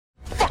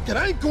Fuck it,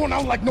 I ain't going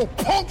out like no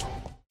punk.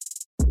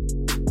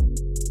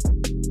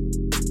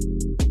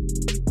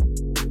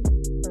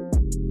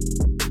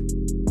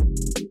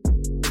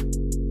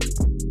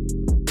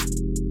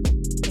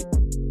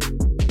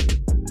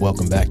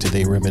 Welcome back to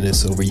They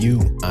Reminisce Over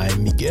You.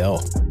 I'm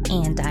Miguel.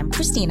 And I'm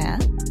Christina.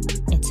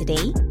 And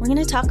today we're going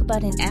to talk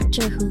about an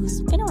actor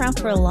who's been around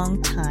for a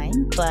long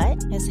time,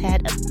 but has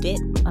had a bit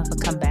of a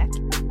comeback.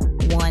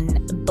 One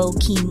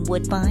Bokeem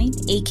Woodbine,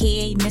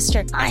 a.k.a.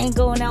 Mr. I Ain't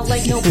Going Out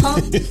Like No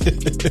Punk.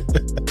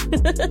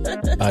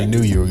 I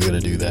knew you were going to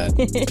do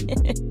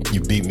that. You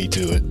beat me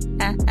to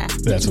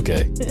it. That's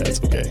okay.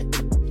 That's okay.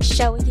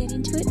 Shall we get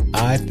into it?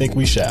 I think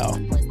we shall.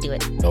 Let's do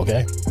it.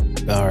 Okay.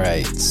 All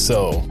right.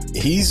 So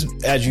he's,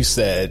 as you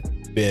said,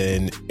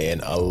 been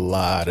in a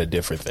lot of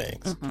different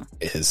things. Mm-hmm.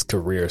 His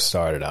career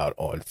started out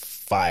on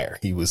fire.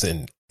 He was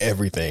in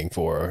everything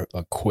for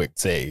a quick,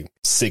 say,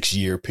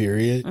 6-year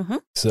period. Mm-hmm.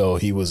 So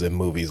he was in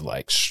movies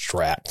like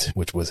Strapped,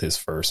 which was his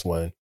first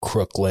one,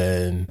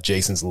 Crooklyn,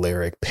 Jason's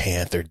Lyric,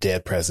 Panther,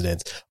 Dead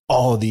Presidents,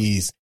 all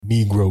these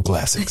Negro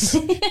classics.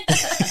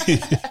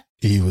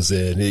 He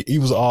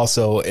was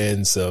also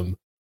in some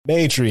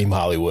mainstream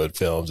Hollywood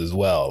films as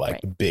well, like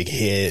right. The Big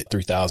Hit,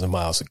 3,000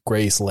 Miles of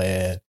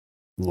Graceland,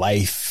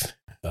 Life.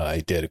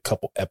 He did a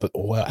couple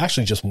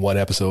actually just one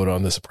episode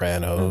on The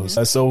Sopranos.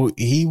 Mm-hmm. So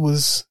he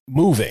was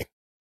moving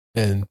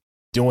and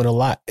doing a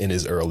lot in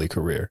his early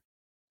career.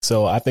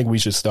 So I think we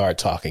should start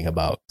talking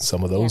about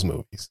some of those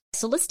movies.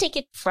 So let's take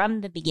it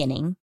from the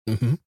beginning.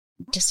 Mm-hmm.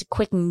 Just a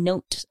quick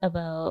note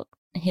about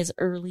his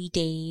early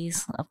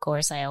days. Of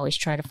course, I always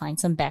try to find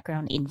some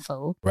background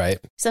info. Right.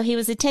 So he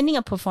was attending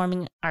a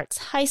performing arts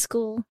high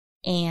school,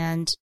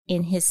 and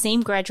in his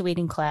same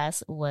graduating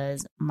class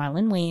was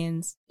Marlon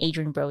Wayans,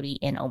 Adrien Brody,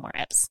 and Omar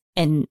Epps.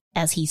 And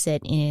as he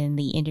said in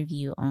the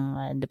interview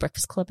on The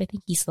Breakfast Club, I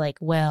think he's like,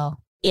 well,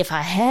 if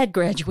I had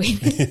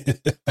graduated.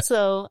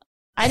 So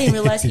I didn't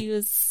realize he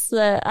was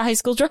a high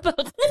school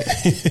dropout.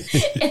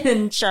 And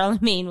then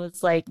Charlemagne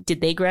was like,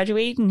 did they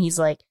graduate? And he's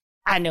like,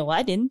 I know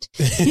I didn't.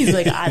 He's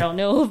like, I don't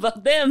know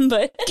about them,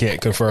 but can't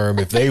confirm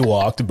if they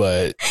walked,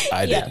 but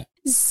I didn't.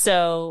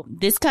 So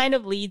this kind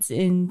of leads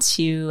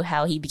into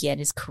how he began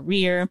his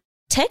career.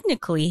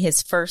 Technically,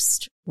 his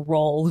first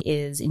role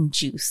is in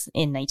Juice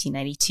in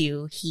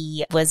 1992.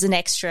 He was an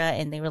extra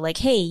and they were like,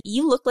 hey,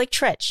 you look like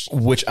Tretch.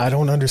 Which I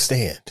don't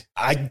understand.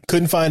 I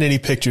couldn't find any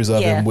pictures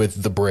of him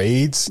with the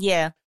braids.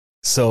 Yeah.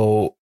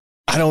 So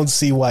I don't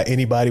see why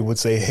anybody would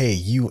say, hey,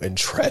 you and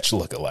Tretch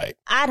look alike.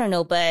 I don't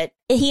know, but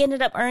he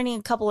ended up earning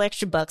a couple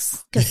extra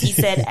bucks because he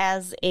said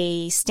as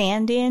a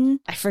stand-in,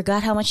 I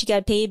forgot how much he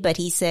got paid, but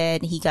he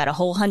said he got a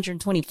whole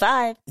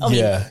 125. I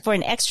mean, for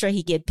an extra,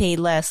 he get paid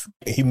less.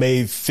 He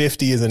made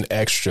 50 as an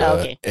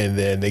extra, and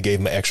then they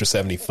gave him an extra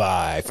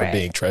 75 for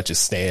being Tretch's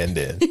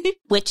stand-in.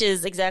 Which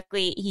is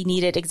he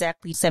needed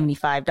exactly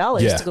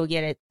 $75 to go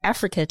get an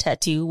Africa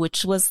tattoo,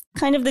 which was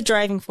kind of the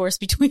driving force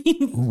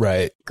between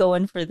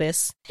going for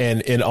this.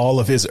 And in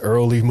all of his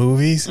early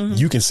movies,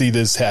 you can see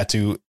this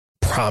tattoo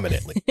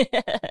prominently.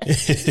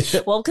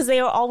 Well, because they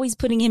are always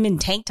putting him in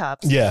tank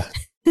tops. Yeah.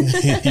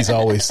 He's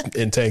always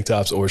in tank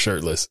tops or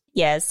shirtless.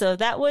 Yeah, so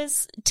that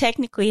was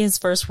technically his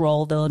first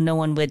role, though no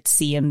one would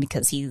see him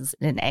because he's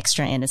an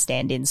extra and a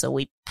stand-in, so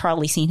we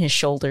probably seen his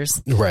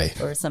shoulders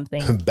or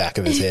something. Back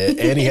of his head.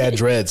 And he had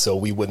dreads, so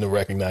we wouldn't have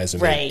recognized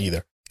him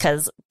either.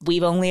 Because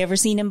we've only ever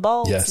seen him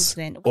bald. Yes,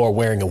 or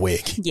wearing a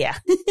wig. Yeah.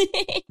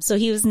 So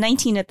he was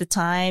 19 at the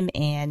time,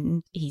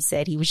 and he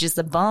said he was just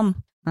a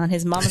bum on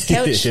his mama's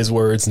couch. His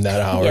words, not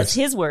ours. Yes,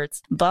 his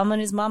words. Bum on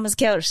his mama's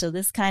couch. So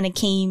this kind of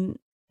came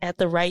at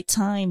the right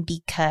time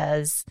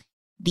because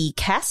the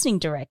casting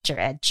director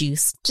at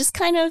Juice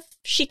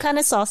she kind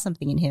of saw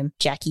something in him,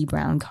 Jackie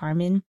Brown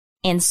Carmen.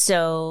 And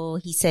so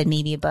he said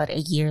maybe about a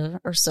year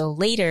or so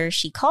later,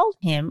 she called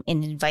him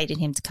and invited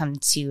him to come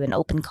to an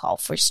open call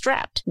for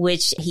Strapped,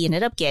 which he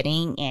ended up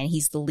getting. And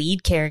he's the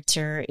lead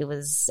character. It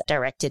was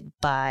directed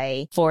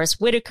by Forrest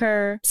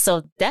Whitaker.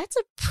 So that's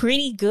a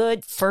pretty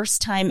good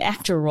first time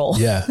actor role.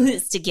 Yeah.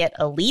 Is to get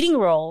a leading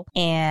role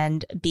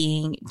and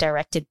being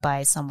directed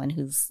by someone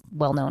who's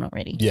well known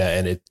already. Yeah.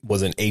 And it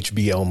was an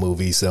HBO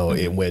movie. So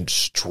it went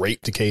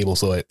straight to cable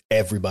so that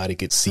everybody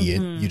could see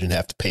it. You didn't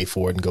have to pay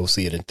for it and go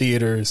see it in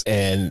theaters.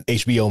 And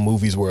HBO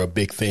movies were a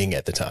big thing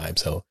at the time.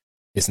 So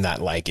it's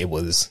not like it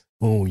was,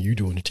 oh, you're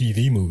doing a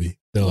TV movie.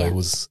 No, it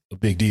was a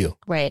big deal.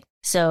 Right.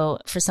 So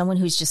for someone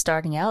who's just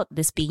starting out,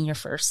 this being your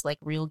first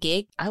real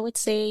gig, I would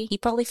say he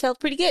probably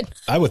felt pretty good.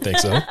 I would think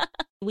so.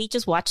 We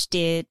just watched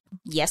it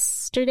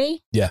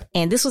yesterday. Yeah.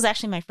 And this was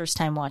actually my first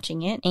time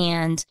watching it.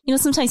 And,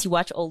 sometimes you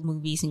watch old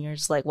movies and you're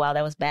just like, wow,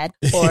 that was bad.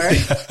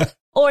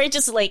 Or it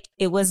just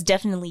it was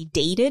definitely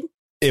dated.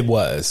 It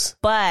was.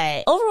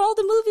 But overall,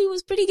 the movie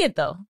was pretty good,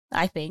 though,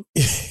 I think.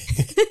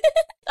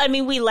 I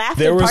mean, we laughed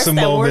at parts that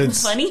weren't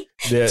funny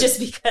just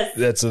because.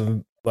 That's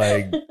some,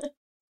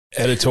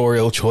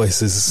 editorial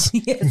choices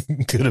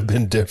could have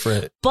been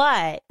different.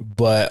 But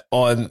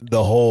on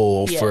the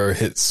whole, for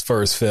his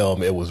first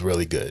film, it was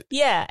really good.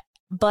 Yeah.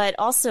 But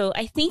also,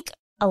 I think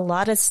a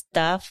lot of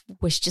stuff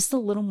was just a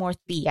little more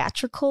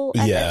theatrical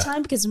at that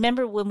time. Because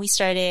remember when we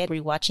started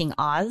rewatching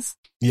Oz?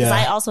 Because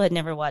I also had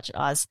never watched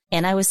Oz.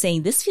 And I was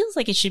saying, this feels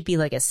like it should be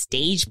like a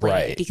stage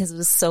play because it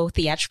was so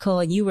theatrical.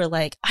 And you were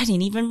like, I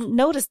didn't even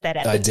notice that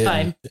at the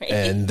time. Right?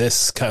 And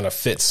this kind of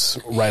fits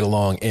right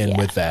along in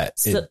with that.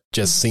 It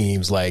just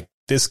seems like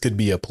this could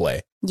be a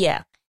play.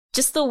 Yeah.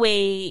 Just the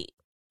way,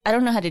 I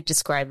don't know how to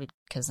describe it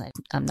because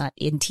I'm not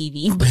in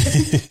TV, but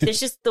there's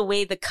just the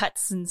way the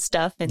cuts and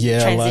stuff and the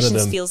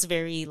transitions feels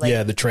very like.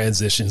 Yeah, the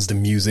transitions, the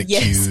music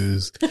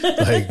cues.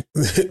 Like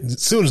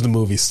as soon as the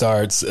movie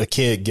starts, a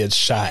kid gets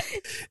shot.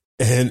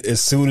 And as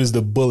soon as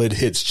the bullet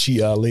hits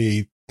Chi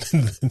Ali,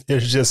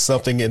 there's just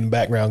something in the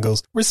background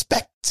goes,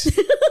 respect.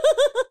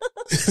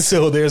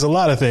 So there's a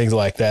lot of things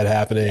like that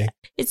happening.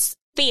 It's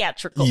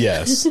theatrical.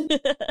 Yes,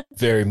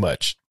 very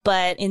much.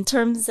 But in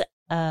terms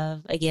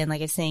of, again,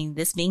 like I was saying,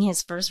 this being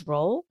his first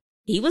role,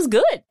 he was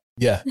good.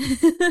 Yeah.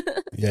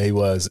 Yeah, he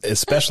was.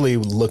 Especially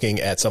looking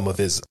at some of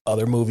his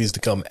other movies to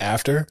come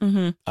after.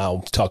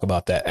 I'll talk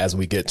about that as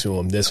we get to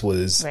him. This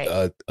was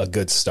a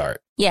good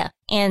start. Yeah.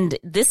 And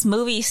this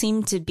movie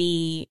seemed to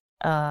be,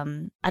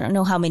 I don't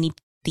know how many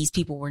these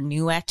people were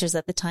new actors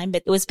at the time,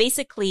 but it was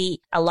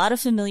basically a lot of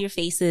familiar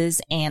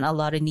faces and a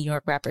lot of New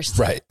York rappers.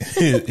 Right.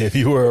 If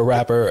you were a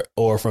rapper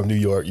or from New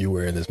York, you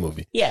were in this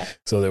movie. Yeah.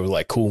 So there was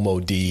like Kool Moe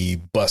Dee,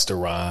 Busta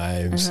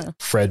Rhymes,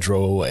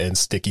 Fredro and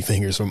Sticky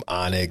Fingers from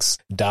Onyx.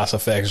 Das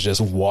EFX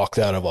just walked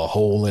out of a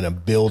hole in a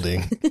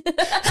building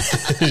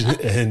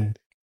and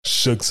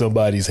shook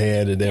somebody's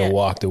hand and then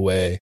walked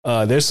away.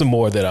 There's some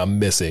more that I'm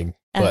missing.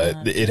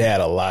 But it had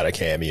a lot of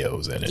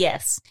cameos in it.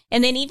 Yes.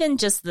 And then even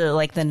just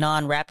the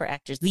non-rapper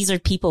actors. These are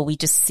people we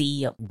just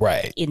see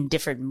in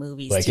different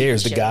movies. Like,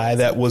 here's the guy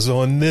that was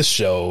on this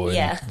show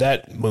and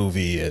that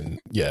movie.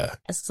 And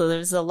so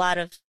there's a lot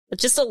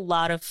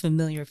of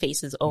familiar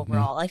faces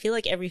overall. I feel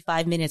like every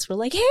 5 minutes we're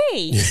like,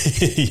 hey.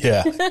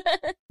 Yeah.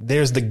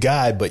 There's the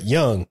guy, but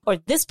young. Or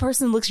this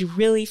person looks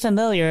really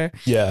familiar.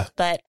 Yeah.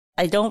 But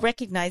I don't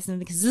recognize them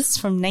because this is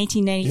from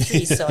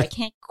 1993, so I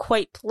can't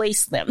quite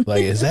place them.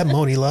 Like, is that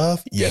Moni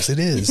Love? Yes, it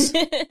is.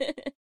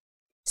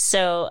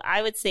 So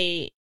I would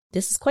say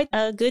this is quite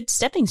a good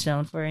stepping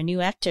stone for a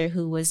new actor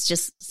who was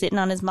just sitting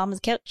on his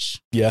mama's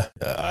couch. Yeah,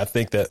 I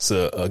think that's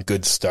a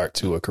good start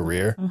to a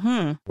career.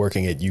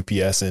 Working at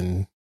UPS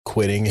and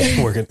quitting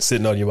and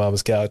sitting on your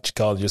mama's couch,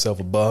 calling yourself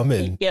a bum,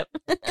 and here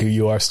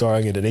you are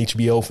starring in an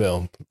HBO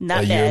film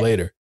a year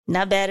later.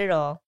 Not bad at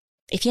all.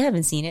 If you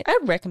haven't seen it,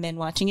 I'd recommend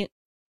watching it.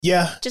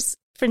 Yeah. Just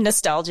for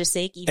nostalgia's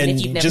sake, even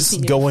if you've never seen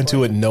it. Just go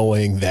into it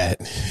knowing that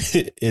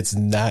it's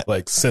not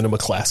like cinema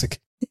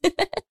classic.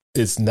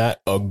 It's not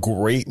a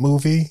great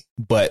movie,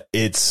 but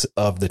it's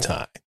of the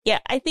time. Yeah,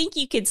 I think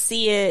you could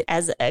see it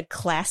as a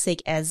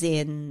classic, as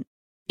in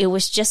it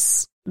was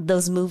just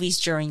those movies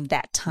during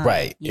that time.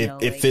 Right.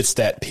 It fits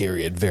that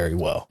period very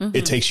well.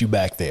 It takes you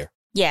back there.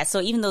 Yeah,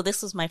 so even though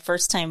this was my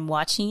first time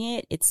watching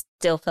it, it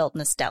still felt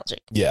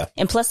nostalgic. Yeah.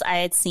 And plus I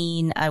had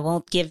seen, I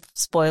won't give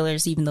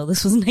spoilers even though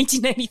this was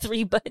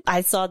 1993, but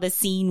I saw the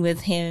scene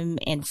with him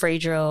and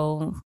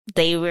Fredro.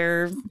 They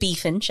were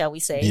beefing, shall we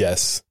say.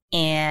 Yes.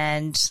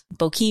 And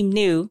Bokeem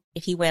knew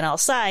if he went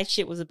outside,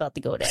 shit was about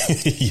to go down.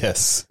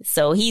 Yes.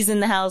 So he's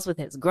in the house with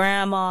his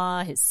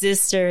grandma, his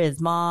sister,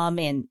 his mom,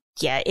 and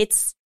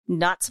it's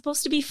not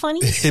supposed to be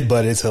funny.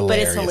 But it's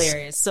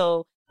hilarious.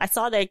 So I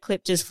saw that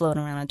clip just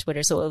floating around on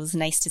Twitter, so it was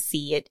nice to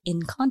see it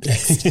in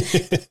context.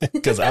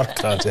 Because out of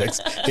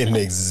context, it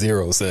makes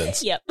zero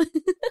sense. Yep.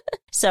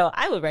 So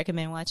I would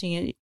recommend watching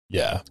it.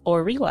 Yeah.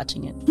 Or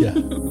rewatching it. Yeah.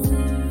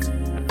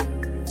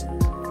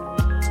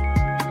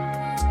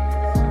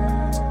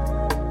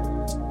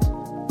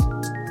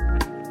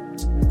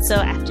 So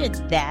after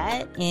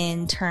that,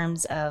 in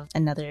terms of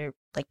another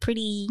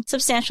pretty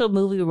substantial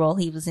movie role,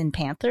 he was in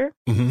Panther.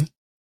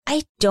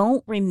 I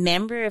don't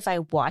remember if I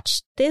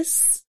watched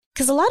this.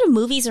 Because a lot of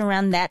movies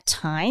around that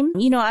time,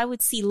 I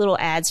would see little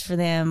ads for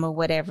them or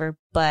whatever.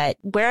 But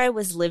where I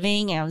was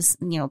living, I was,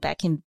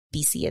 back in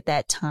BC at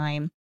that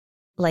time,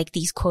 like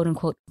these quote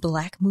unquote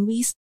black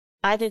movies,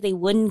 either they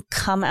wouldn't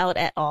come out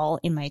at all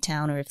in my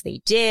town, or if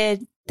they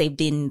did, they've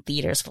been in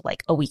theaters for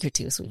like a week or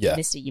two. So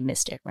if you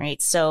missed it,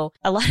 right? So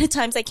a lot of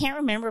times I can't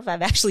remember if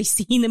I've actually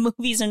seen the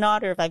movies or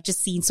not, or if I've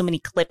just seen so many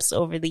clips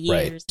over the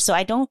years. Right. So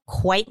I don't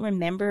quite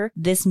remember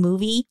this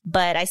movie,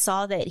 but I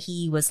saw that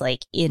he was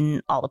like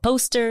in all the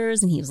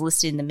posters and he was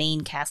listed in the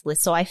main cast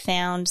list. So I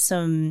found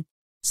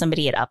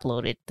somebody had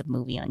uploaded the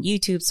movie on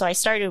YouTube. So I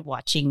started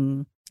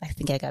watching. I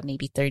think I got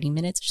maybe 30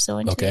 minutes or so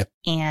into it.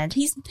 And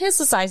he has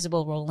a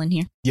sizable role in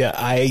here. Yeah,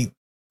 I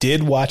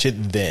did watch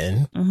it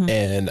then,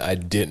 and I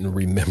didn't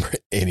remember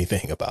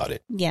anything about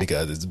it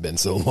because it's been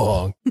so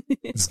long.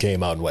 This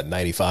came out in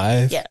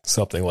 95? Yeah.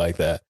 Something like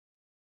that.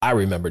 I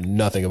remember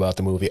nothing about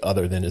the movie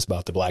other than it's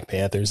about the Black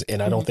Panthers,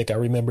 and I don't think I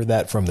remember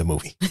that from the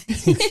movie.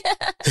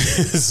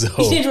 So,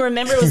 you didn't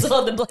remember it was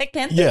called the Black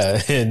Panthers?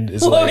 Yeah, and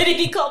it's what would it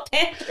be called,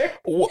 Panther?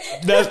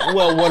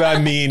 What I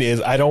mean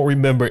is I don't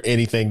remember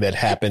anything that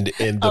happened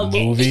in the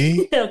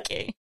movie.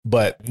 Okay.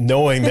 But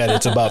knowing that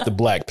it's about the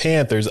Black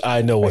Panthers,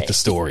 I know what the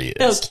story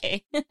is.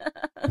 Okay.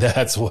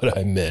 That's what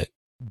I meant.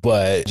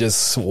 But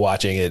just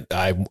watching it,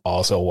 I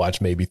also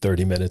watched maybe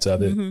 30 minutes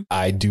of it. Mm-hmm.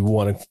 I do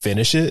want to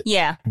finish it.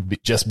 Yeah.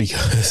 Just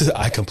because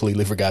I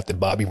completely forgot that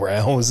Bobby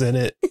Brown was in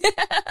it.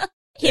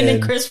 Him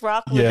and Chris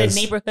Rock were the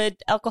neighborhood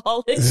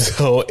alcoholics.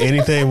 So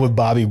anything with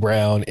Bobby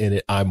Brown in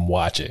it, I'm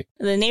watching.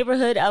 The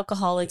neighborhood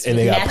alcoholics and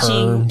with they got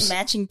perms.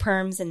 matching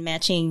perms and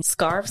matching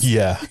scarves.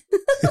 Yeah.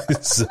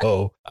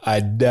 So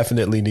I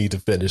definitely need to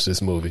finish this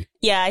movie.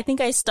 Yeah, I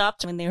think I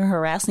stopped when they were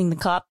harassing the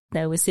cop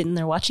that was sitting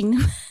there watching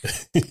them.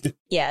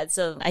 Yeah,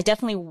 so I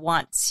definitely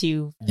want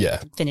to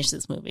finish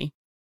this movie.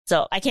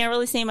 So I can't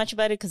really say much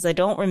about it because I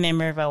don't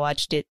remember if I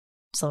watched it.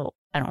 So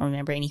I don't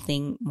remember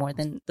anything more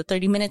than the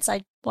 30 minutes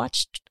I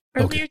watched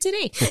earlier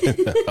today.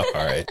 All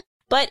right.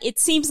 But it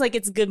seems like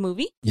it's a good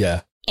movie.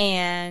 Yeah.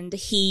 And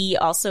he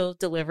also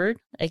delivered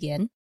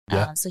again.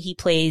 Yeah. So he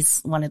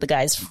plays one of the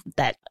guys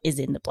that is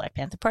in the Black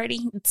Panther Party.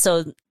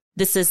 So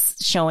this is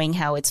showing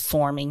how it's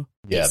forming.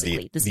 Yeah,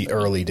 the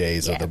early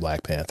days of the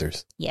Black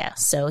Panthers. Yeah,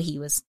 so he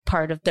was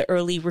part of the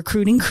early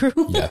recruiting crew.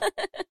 Yeah.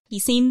 He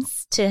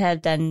seems to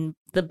have done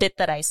the bit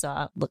that I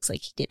saw. Looks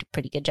like he did a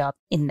pretty good job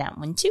in that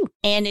one too.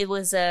 And it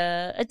was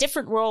a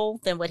different role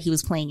than what he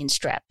was playing in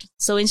Strapped.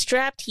 So in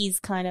Strapped, he's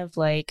kind of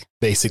like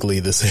basically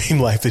the same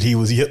life that he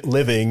was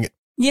living.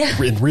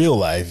 Yeah. In real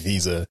life,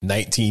 he's a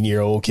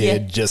 19-year-old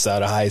kid just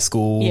out of high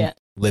school,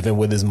 living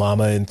with his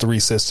mama and 3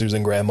 sisters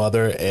and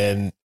grandmother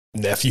and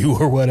nephew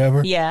or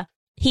whatever. Yeah.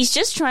 He's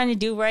just trying to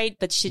do right,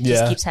 but shit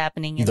just keeps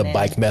happening. He's a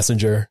bike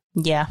messenger.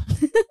 Yeah.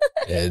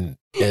 And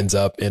ends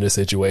up in a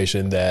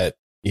situation that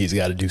he's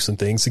got to do some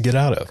things to get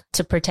out of.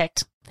 To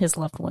protect his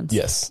loved ones.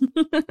 Yes.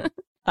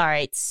 All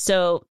right.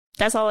 So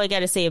that's all I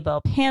got to say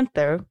about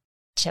Panther.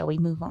 Shall we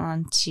move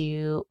on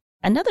to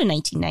another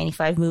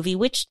 1995 movie,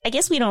 which I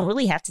guess we don't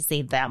really have to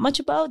say that much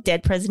about,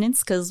 Dead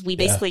Presidents, because we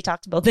basically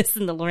talked about this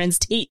in the Lorenz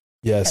Tate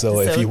so episode.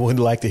 if you would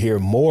like to hear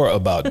more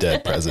about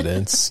Dead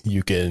Presidents,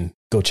 you can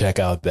go check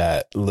out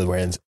that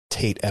Lorenz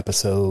Tate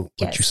episode,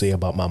 What You Say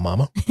About My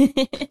Mama.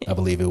 I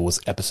believe it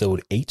was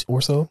episode 8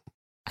 or so.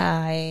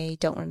 I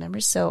don't remember,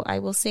 so I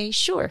will say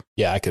sure.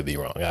 Yeah, I could be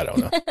wrong. I don't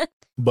know.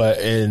 But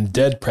in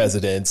Dead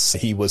Presidents,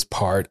 he was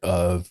part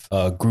of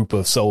a group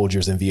of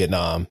soldiers in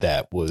Vietnam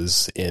that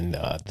was in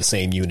the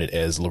same unit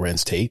as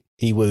Lorenz Tate.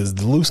 He was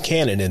the loose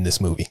cannon in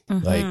this movie.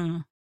 Mm-hmm.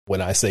 Like, when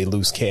I say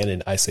loose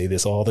cannon, I say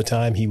this all the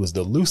time. He was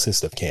the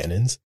loosest of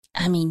cannons.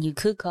 I mean, you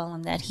could call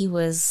him that. He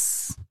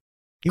was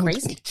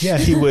crazy.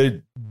 He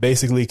would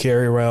basically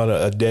carry around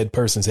a dead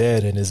person's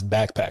head in his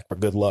backpack for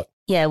good luck.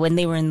 Yeah, when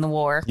they were in the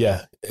war.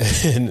 Yeah.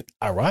 And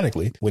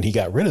ironically, when he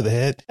got rid of the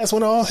head, that's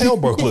when all hell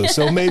broke loose.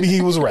 So maybe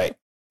he was right.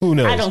 Who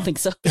knows? I don't think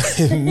so.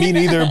 Me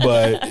neither,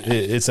 but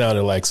it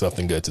sounded like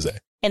something good to say.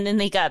 And then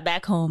they got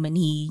back home and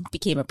he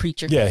became a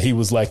preacher. Yeah, he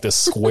was like the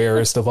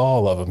squarest of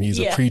all of them. He's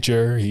a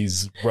preacher.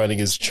 He's running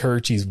his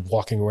church. He's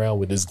walking around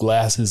with his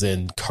glasses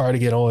and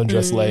cardigan on,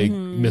 dressed like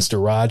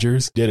Mr.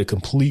 Rogers. Did a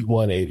complete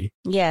 180.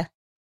 Yeah.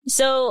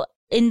 So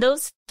in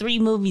those 3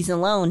 movies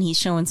alone, he's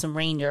showing some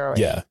range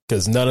already. Yeah,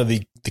 because none of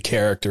the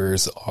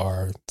characters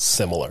are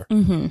similar,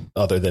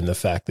 other than the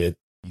fact that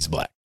he's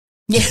black.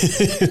 Yeah.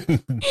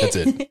 That's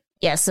it.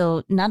 Yeah,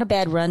 so not a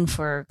bad run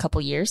for a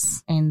couple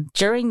years. And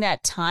during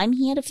that time,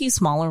 he had a few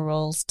smaller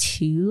roles,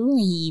 too.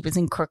 He was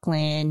in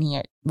Crooklyn.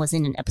 He was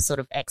in an episode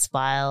of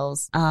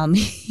X-Files.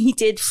 He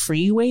did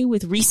Freeway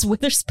with Reese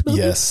Witherspoon.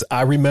 Yes,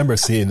 I remember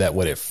seeing that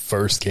when it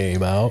first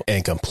came out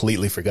and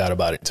completely forgot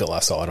about it until I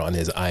saw it on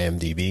his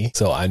IMDb.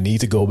 So I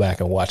need to go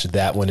back and watch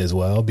that one as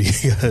well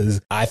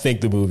because I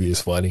think the movie is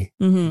funny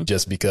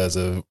just because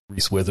of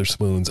Reese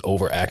Witherspoon's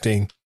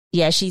overacting.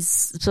 Yeah, she's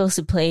supposed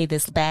to play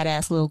this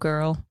badass little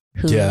girl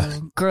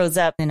who grows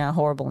up in a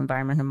horrible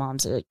environment. Her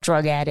mom's a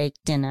drug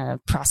addict and a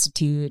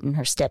prostitute, and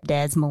her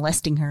stepdad's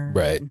molesting her.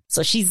 Right.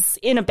 So she's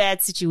in a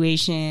bad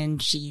situation.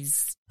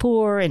 She's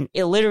poor and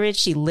illiterate.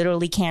 She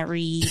literally can't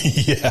read.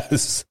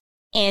 Yes.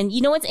 And you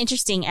know what's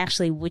interesting,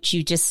 actually, which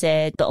you just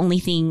said, the only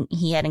thing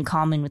he had in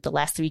common with the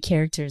last 3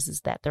 characters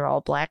is that they're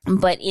all black.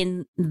 But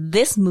in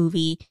this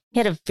movie, he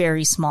had a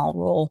very small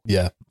role.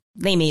 Yeah.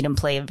 They made him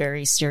play a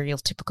very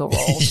stereotypical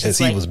role. Because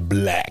he was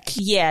black.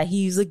 Yeah,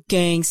 he's a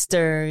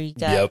gangster. He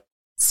got,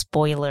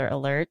 spoiler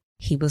alert,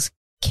 he was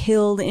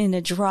killed in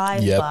a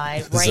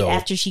drive-by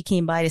after she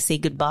came by to say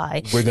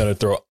goodbye. We're going to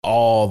throw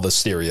all the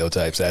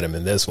stereotypes at him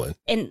in this one.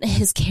 And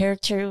his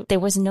character, there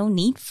was no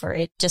need for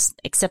it, just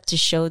except to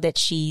show that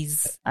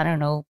she's, I don't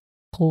know,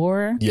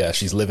 poor. Yeah,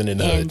 she's living in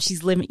the hood.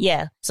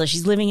 So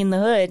she's living in the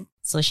hood.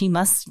 So she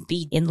must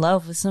be in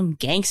love with some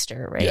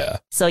gangster, right? Yeah.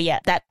 So yeah,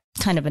 that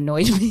kind of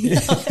annoyed me.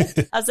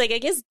 I was like, I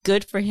guess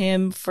good for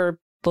him for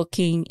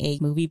booking a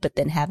movie, but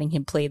then having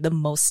him play the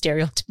most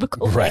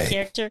stereotypical white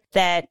character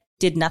that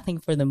did nothing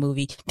for the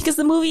movie, because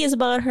the movie is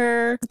about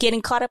her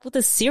getting caught up with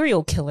a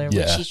serial killer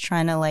when she's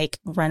trying to like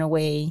run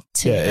away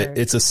to her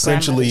it's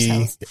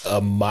essentially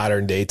a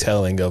modern day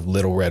telling of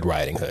Little Red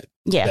Riding Hood.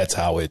 Yeah, that's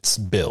how it's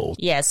billed.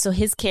 Yeah, so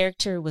his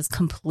character was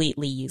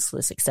completely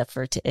useless except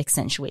for to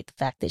accentuate the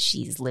fact that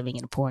she's living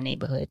in a poor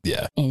neighborhood.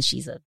 Yeah, and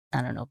she's a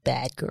I don't know,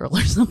 bad girl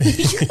or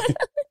something.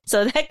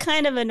 So that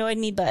kind of annoyed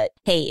me. But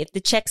hey, if the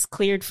check's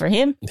cleared for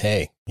him.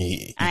 Hey,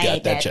 he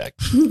got that check.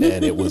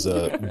 And it was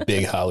a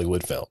big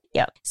Hollywood film.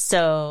 Yeah.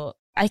 So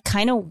I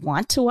kind of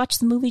want to watch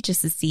the movie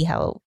just to see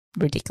how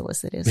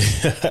ridiculous it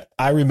is.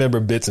 I remember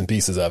bits and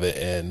pieces of it.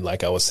 And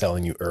like I was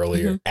telling you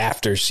earlier,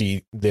 after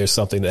there's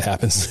something that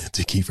happens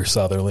to Kiefer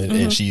Sutherland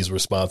and she's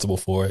responsible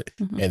for it.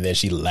 And then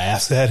she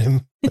laughs at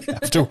him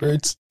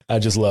afterwards. I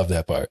just love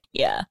that part.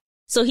 Yeah.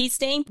 So he's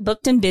staying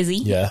booked and busy.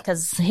 Yeah.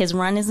 Because his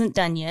run isn't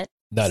done yet.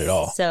 Not at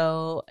all.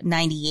 So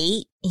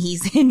 98,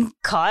 he's in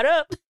Caught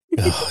Up.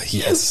 Oh,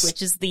 yes.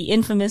 Which is the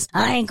infamous,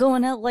 I ain't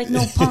going out like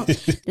no punk.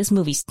 This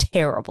movie's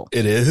terrible.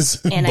 It is,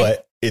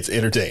 but it's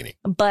entertaining.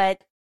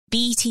 But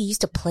BET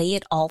used to play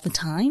it all the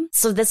time.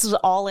 So this is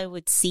all I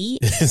would see.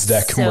 Is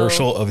that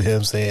commercial of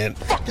him saying,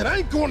 fuck it, I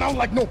ain't going out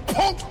like no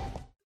punk.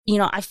 You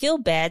know, I feel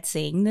bad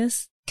saying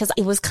this because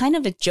it was kind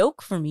of a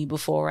joke for me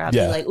before. I'd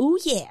be like, oh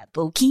yeah,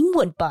 Bokeem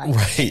Woodbine.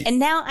 Right. And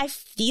now I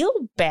feel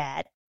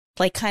bad.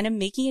 Like kind of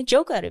making a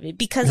joke out of it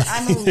because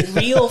I'm a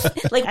real,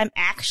 like I'm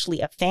actually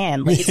a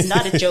fan. Like it's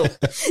not a joke,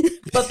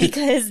 but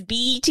because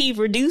BET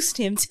reduced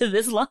him to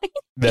this line,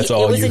 that's it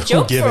all was you a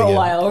joke for a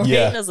while. Right?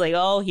 Yeah. I was like,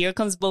 oh, here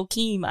comes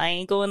Bokeem. I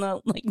ain't going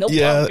out like no.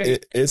 Yeah,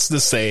 it's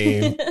the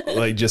same.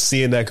 Like just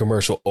seeing that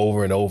commercial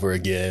over and over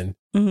again,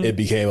 it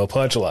became a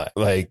punchline.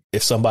 Like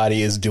if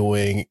somebody is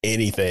doing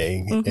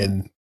anything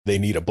and they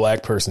need a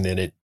black person in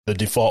it, the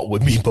default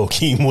would be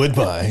Bokeem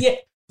Woodbine. Yeah.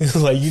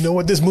 Like, you know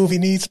what this movie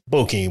needs?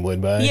 Bokeem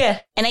Woodbine.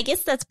 Yeah. And I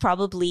guess that's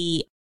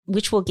probably,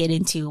 which we'll get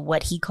into,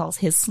 what he calls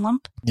his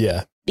slump.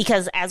 Yeah.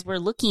 Because as we're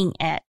looking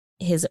at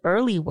his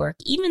early work,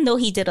 even though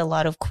he did a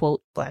lot of,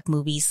 quote, black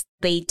movies,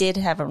 they did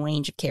have a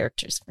range of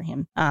characters for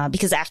him.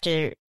 Because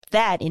after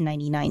that, in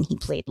 99, he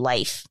played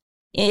Life.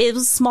 It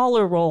was a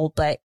smaller role,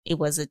 but it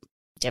was a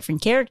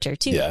different character,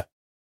 too. Yeah.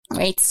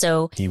 Right.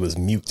 So he was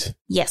mute.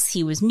 Yes,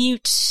 he was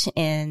mute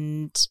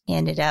and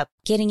ended up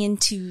getting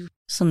into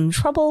some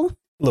trouble.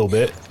 A little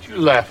bit. What you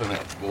laughing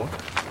at, boy?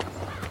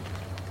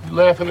 You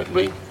laughing at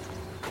me?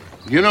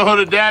 You know who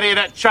the daddy of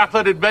that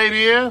chocolated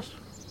baby is?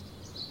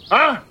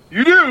 Huh?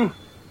 You do?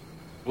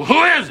 Well,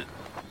 who is it?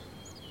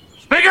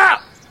 Speak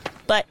up!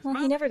 But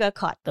he never got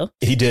caught, though.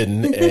 He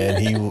didn't, and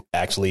he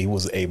actually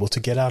was able to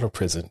get out of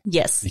prison.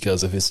 Yes.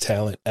 Because of his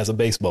talent as a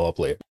baseball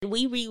player.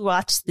 We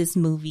rewatched this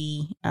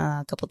movie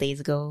a couple days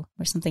ago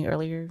or something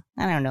earlier.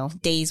 I don't know.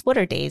 Days. What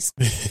are days?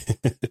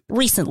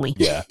 Recently.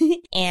 Yeah.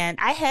 And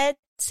I had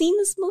seen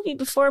this movie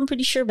before, I'm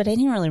pretty sure, but I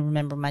didn't really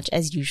remember much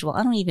as usual.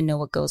 I don't even know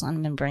what goes on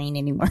in my brain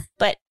anymore.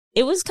 But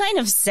it was kind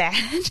of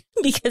sad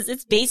because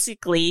it's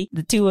basically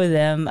the two of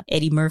them,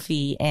 Eddie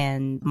Murphy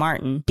and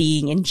Martin,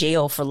 being in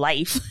jail for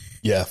life.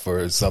 Yeah,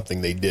 for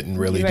something they didn't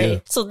really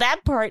do. So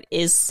that part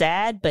is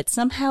sad, but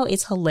somehow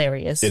it's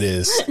hilarious. It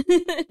is.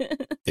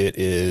 It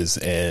is.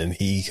 And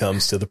he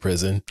comes to the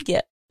prison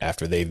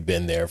after they've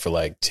been there for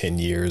like 10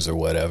 years or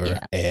whatever.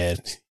 Yeah.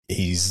 And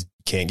he's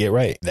can't get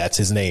right. That's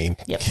his name.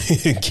 Yep.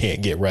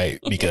 Can't get right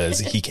because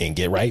he can't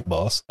get right,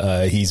 boss.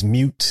 He's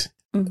mute.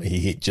 Mm-hmm.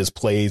 He just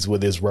plays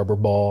with his rubber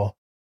ball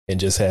and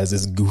just has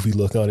this goofy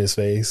look on his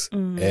face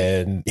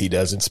and he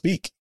doesn't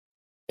speak.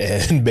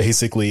 And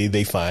basically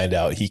they find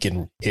out he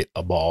can hit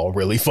a ball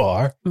really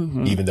far,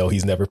 even though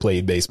he's never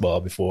played baseball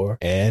before.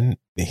 And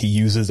he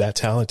uses that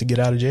talent to get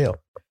out of jail.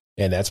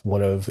 And that's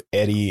one of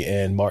Eddie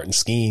and Martin's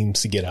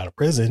schemes to get out of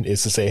prison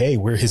is to say, hey,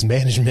 we're his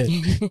management.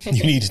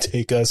 You need to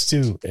take us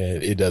too.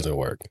 And it doesn't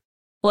work.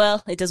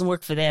 Well, it doesn't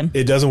work for them.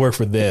 It doesn't work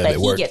for them. But it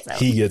works.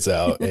 He gets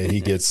out and he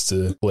gets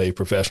to play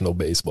professional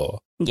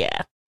baseball.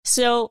 Yeah.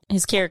 So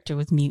his character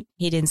was mute.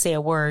 He didn't say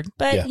a word,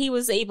 but he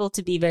was able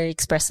to be very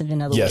expressive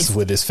in other ways. Yes,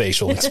 with his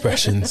facial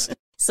expressions.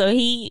 So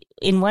he,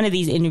 in one of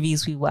these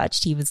interviews we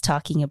watched, he was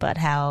talking about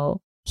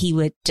how he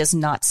would just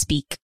not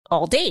speak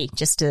all day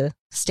just to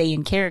stay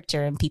in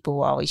character, and people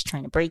were always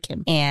trying to break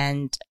him.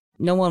 And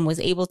no one was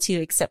able to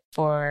except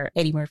for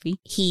Eddie Murphy.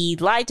 He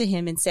lied to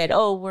him and said,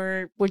 oh,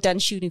 we're done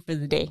shooting for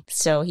the day.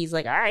 So he's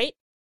like, all right,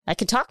 I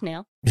can talk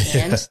now.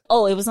 And it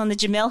was on the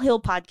Jemele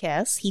Hill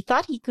podcast. He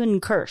thought he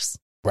couldn't curse.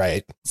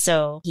 Right.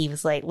 So he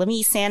was like, let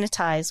me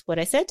sanitize what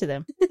I said to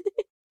them.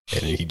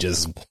 And he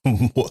just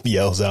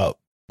yells out,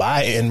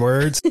 bye,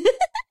 N-words.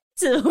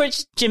 To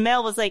which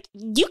Jemele was like,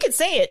 you can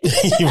say it.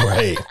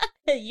 Right.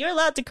 You're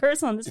allowed to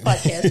curse on this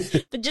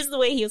podcast. But just the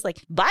way he was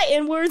like, bye,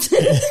 N-words.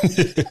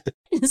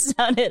 It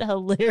sounded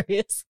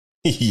hilarious.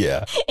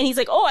 Yeah. And he's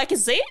like, oh, I can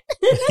say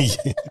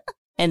it?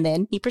 And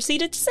then he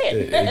proceeded to say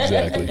it.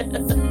 Exactly.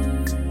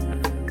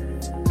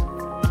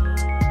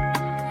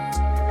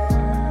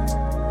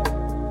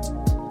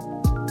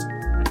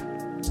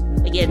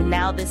 Again,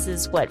 now this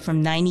is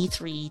from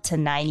 93 to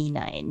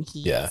 99.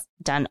 He's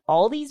done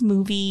all these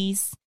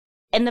movies.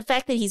 And the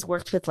fact that he's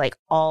worked with like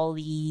all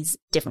these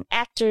different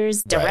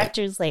actors,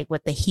 directors, like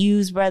with the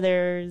Hughes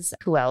brothers,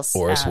 who else?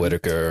 Forrest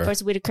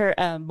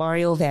Whitaker,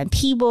 Mario Van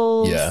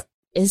Peebles. Yeah.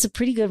 It's a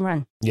pretty good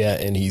run. Yeah,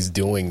 and he's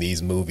doing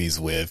these movies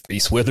with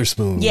Reese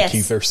Witherspoon,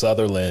 Kiefer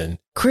Sutherland,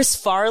 Chris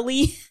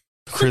Farley.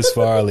 Chris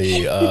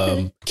Farley,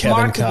 Kevin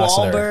Mark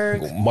Costner,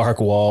 Wahlberg. Mark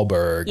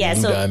Wahlberg, Yeah,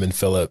 Lou so- Diamond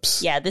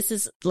Phillips, Yeah, this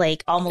is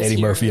like almost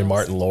Eddie Murphy and heroes.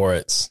 Martin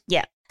Lawrence.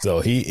 Yeah. So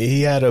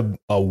he had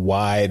a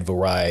wide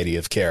variety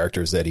of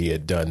characters that he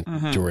had done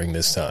Mhm. during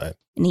this time.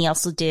 And he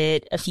also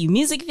did a few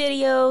music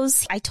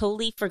videos. I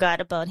totally forgot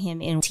about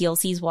him in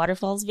TLC's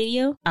Waterfalls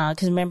video.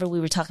 Because remember, we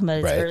were talking about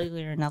it Right.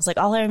 earlier, and I was like,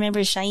 all I remember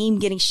is Shaim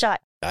getting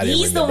shot. I didn't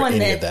He's the remember one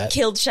any of that that.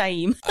 killed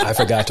Shaim. I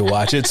forgot to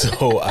watch it,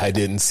 so I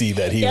didn't see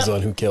that he was Yep.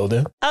 on who killed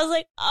him. I was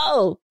like,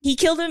 oh, he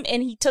killed him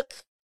and he took,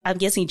 I'm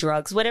guessing,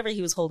 drugs, whatever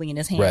he was holding in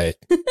his hand. Right.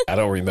 I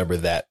don't remember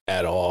that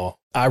at all.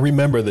 I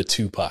remember the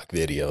Tupac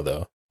video,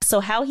 though. So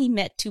how he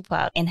met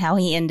Tupac and how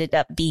he ended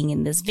up being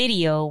in this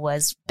video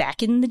was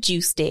back in the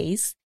Juice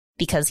days,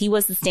 because he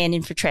was the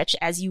stand-in for Tretch.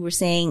 As you were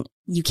saying,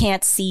 you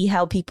can't see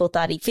how people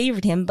thought he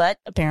favored him, but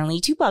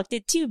apparently Tupac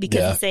did too, because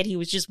Yeah. he said he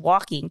was just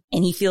walking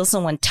and he feels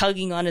someone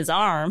tugging on his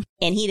arm,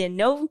 and he didn't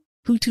know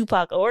who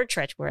Tupac or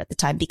Tretch were at the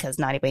time because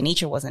Naughty by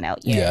Nature wasn't out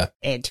yet. Yeah.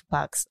 And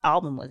Tupac's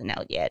album wasn't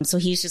out yet. So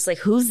he's just like,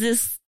 who's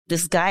this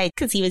guy?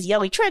 Because he was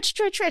yelling, Tretch,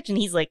 Tretch, Tretch. And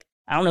he's like,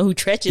 I don't know who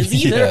Tretch is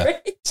either.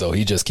 Yeah. So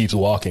he just keeps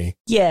walking.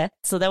 Yeah.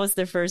 So that was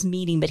their first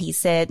meeting. But he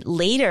said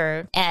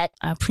later at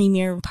a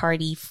premiere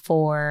party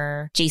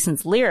for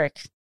Jason's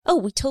Lyric. Oh,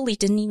 we totally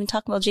didn't even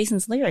talk about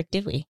Jason's Lyric,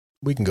 did we?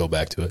 We can go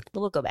back to it.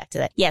 We'll go back to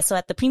that. Yeah. So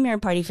at the premiere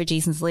party for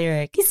Jason's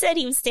Lyric, he said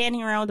he was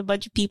standing around with a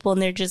bunch of people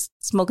and they're just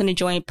smoking a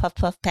joint, puff,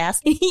 puff,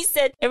 pass. And he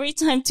said every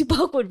time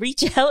Tupac would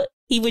reach out,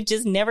 he would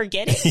just never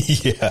get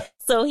it. Yeah.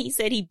 So he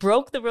said he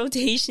broke the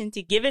rotation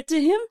to give it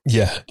to him.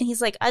 Yeah. And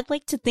he's like, I'd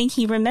like to think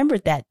he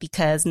remembered that,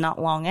 because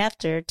not long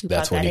after, Tupac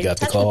That's when he in got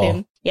the touch call. with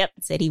him. Yep.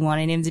 Said he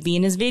wanted him to be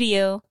in his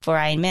video for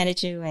I Ain't Mad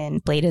at You,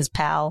 and played his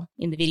pal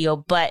in the video.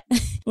 But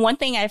one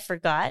thing I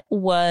forgot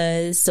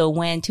was, so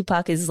when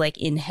Tupac is like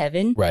in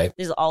heaven, Right.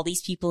 there's all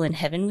these people in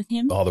heaven with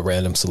him. All the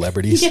random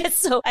celebrities. Yeah,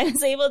 so I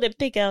was able to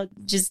pick out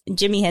just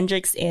Jimi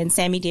Hendrix and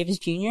Sammy Davis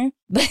Jr.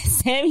 But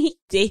Sammy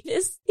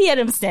Davis, he had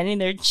him standing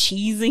there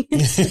cheesing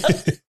and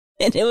stuff.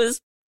 And it was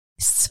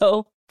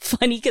so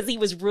funny because he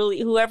was really,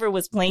 whoever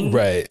was playing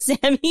Right.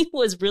 Sammy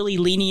was really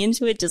leaning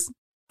into it, just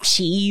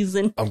cheese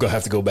and I'm going to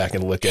have to go back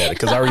and look at it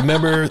because I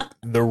remember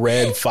the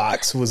Red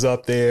Fox was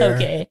up there.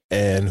 okay.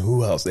 And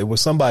who else? It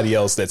was somebody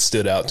else that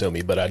stood out to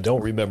me, but I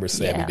don't remember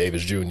Sammy Yeah.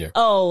 Davis Jr.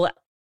 Oh,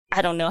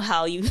 I don't know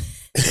how you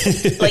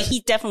like.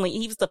 He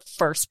was the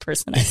first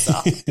person I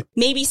saw.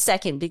 Maybe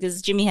second,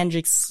 because Jimi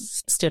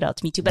Hendrix stood out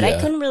to me too, but I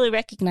Yeah. couldn't really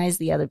recognize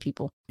the other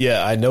people.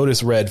 Yeah, I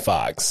noticed Red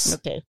Fox,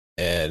 Okay,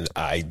 and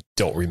I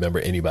don't remember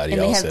anybody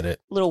And they else have- in it.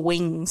 little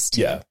wings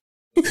too. Yeah.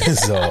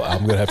 So I'm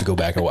going to have to go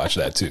back and watch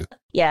that too.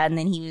 Yeah, and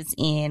then he was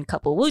in a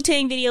couple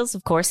Wu-Tang videos.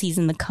 Of course, he's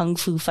in the Kung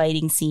Fu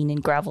fighting scene in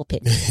Gravel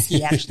Pit.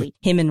 He actually,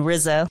 him and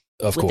RZA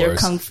Of with their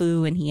course. Kung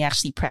Fu, and he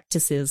actually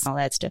practices all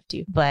that stuff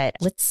too. But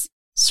let's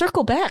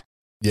circle back.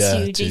 Yeah,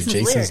 to to Jason's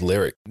Jason's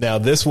lyric. Now,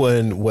 this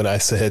one, when I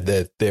said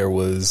that there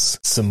was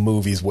some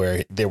movies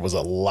where there was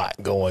a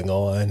lot going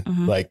on,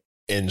 Mhm. like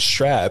in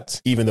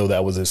Strapped, even though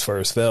that was his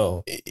first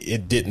film,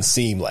 it didn't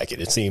seem like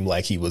it. It seemed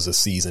like he was a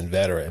seasoned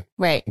veteran.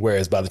 Right.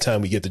 Whereas by the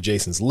time we get to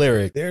Jason's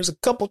lyric, there's a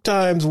couple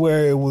times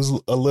where it was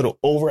a little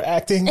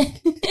overacting,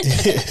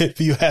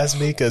 if you ask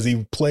me, because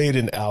he played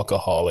an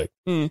alcoholic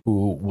Mm.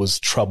 who was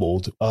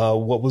troubled.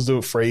 What was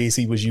the phrase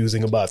he was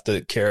using about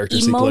the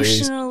characters he plays?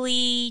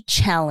 Emotionally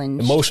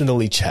challenged.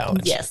 Emotionally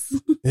challenged. Yes.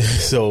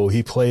 So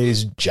he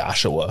plays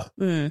Joshua,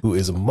 Mm. who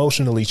is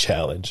emotionally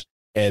challenged.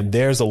 And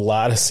there's a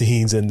lot of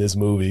scenes in this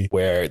movie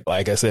where,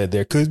 like I said,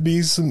 there could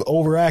be some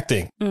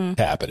overacting Mm.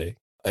 happening.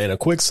 And a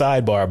quick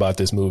sidebar about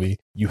this movie,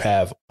 you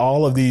have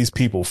all of these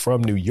people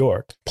from New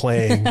York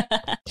playing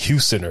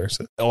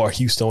Houstoners or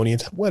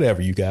Houstonians,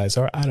 whatever you guys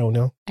are. I don't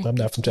know. I'm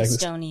not from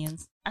Texas.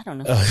 Houstonians. I don't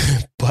know.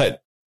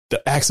 But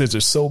the accents are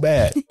so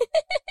bad,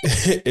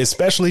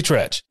 especially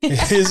Tretch.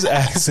 His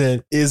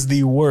accent is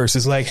the worst.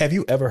 It's like, have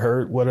you ever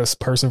heard what a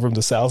person from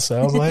the South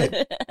sounds like?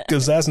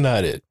 Because that's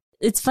not it.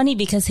 It's funny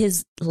because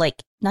his,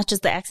 like, not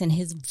just the accent,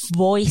 his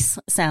voice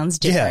sounds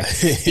different.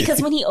 Yeah.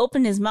 Because when he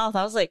opened his mouth,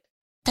 I was like,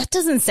 that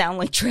doesn't sound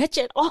like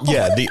Tretch at all.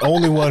 Yeah, the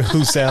only one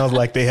who sounds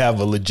like they have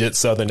a legit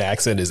Southern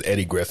accent is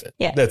Eddie Griffin.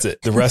 Yeah. That's it.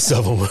 The rest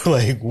of them are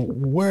like,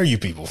 where are you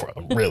people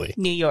from? Really?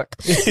 New York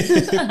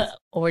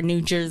or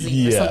New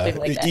Jersey or Yeah, something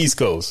like that. East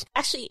Coast.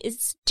 Actually,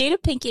 it's Jada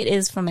Pinkett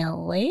is from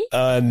LA.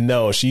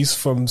 No, she's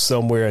from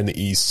somewhere in the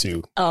East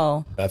too.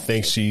 Oh, I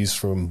think she's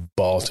from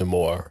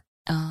Baltimore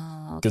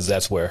oh, because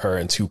that's where her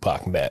and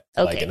Tupac met,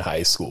 like Okay. in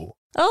high school.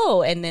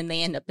 oh, and then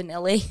they end up in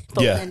LA.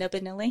 Both Yeah. end up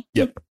in LA.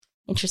 Yep.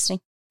 Interesting.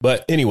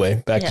 But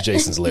anyway, back Yeah. to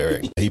Jason's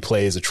lyric. He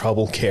plays a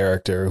troubled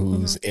character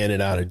who's in and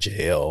out of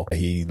jail.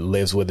 He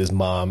lives with his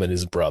mom and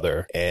his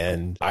brother.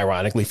 And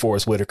ironically,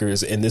 Forrest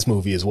Whitaker's in this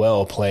movie as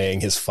well,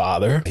 playing his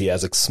father. He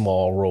has a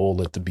small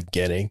role at the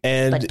beginning.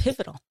 And But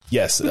pivotal.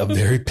 yes, a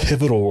very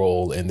pivotal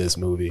role in this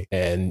movie,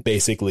 and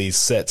basically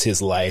sets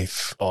his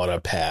life on a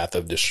path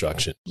of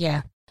destruction.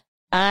 Yeah.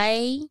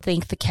 I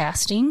think the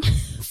casting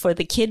for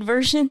the kid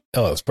version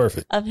Oh, it's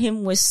perfect. of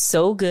him was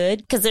so good,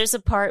 because there's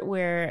a part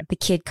where the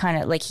kid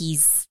kind of like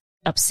he's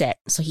upset.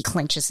 So he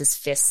clenches his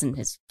fists and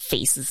his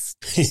face is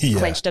Yeah.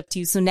 clenched up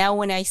too. So now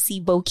when I see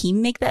Bokeem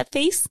make that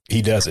face,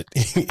 He does it.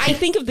 I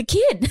think of the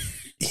kid.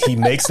 He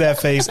makes that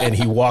face and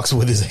he walks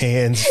with his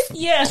hands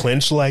Yeah.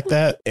 clenched like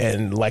that,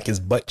 and like his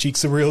butt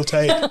cheeks are real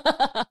tight.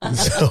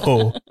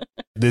 So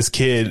this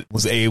kid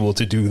was able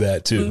to do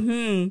that too.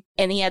 hmm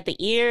And he had the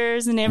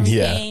ears and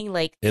everything.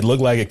 Like, It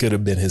looked like it could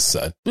have been his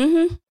son.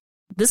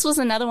 This was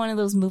another one of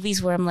those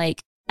movies where I'm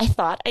like, I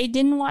thought I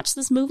didn't watch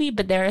this movie,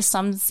 but there are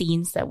some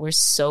scenes that were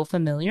so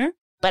familiar.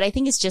 But I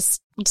think it's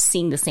just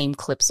seeing the same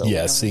clips over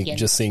Yeah, and over again.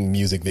 just seeing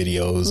music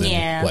videos and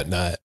Yeah.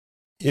 whatnot.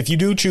 If you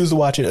do choose to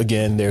watch it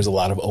again, there's a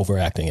lot of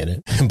overacting in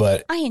it.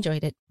 But I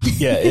enjoyed it.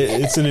 yeah,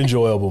 it's an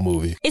enjoyable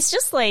movie. It's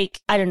just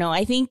like, I don't know.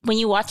 I think when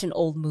you watch an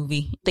old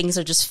movie, things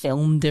are just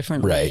filmed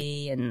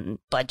differently and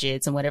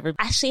budgets and whatever.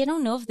 Actually, I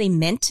don't know if they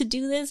meant to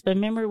do this, but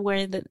remember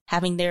where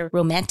having their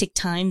romantic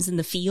times in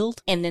the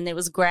field and then there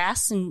was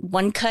grass and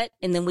one cut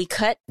and then we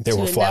cut. There to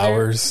were another.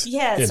 flowers.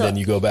 Yeah. And So then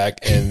you go back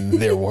and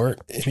there weren't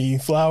any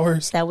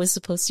flowers. that was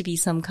supposed to be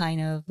some kind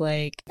of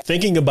like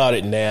Thinking about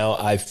it now,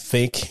 I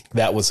think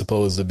that was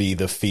supposed to be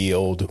the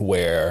field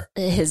where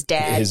his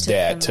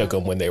dad took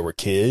him when they were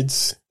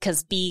kids.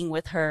 because being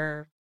with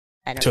her,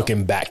 I don't Took know.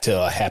 him back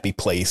to a happy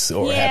place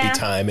or a Yeah. happy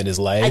time in his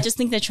life. I just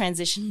think the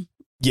transition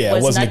yeah, it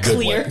was wasn't not a good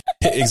clear. one.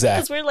 Exactly.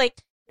 because we're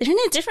like, they're in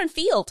a different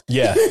field.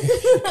 Yeah.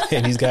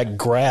 And he's got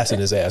grass in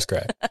his ass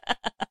crack.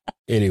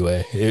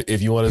 Anyway,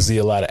 if you want to see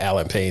a lot of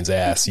Alan Payne's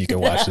ass, you can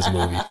watch this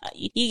movie.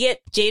 You get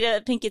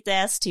Jada Pinkett's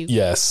ass too.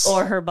 Yes.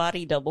 Or her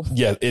body double.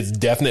 Yeah, it's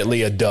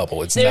definitely a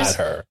double. It's There's-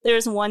 not her.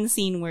 There's one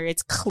scene where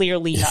it's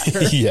clearly not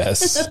her.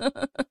 Yes.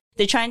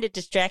 They're trying to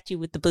distract you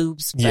with the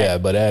boobs. But Yeah,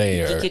 but that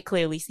ain't you her. could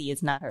clearly see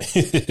it's not her.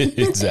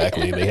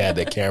 Exactly. They had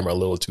the camera a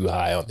little too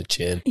high on the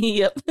chin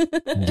Yep.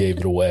 and gave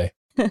it away.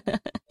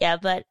 Yeah,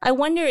 but I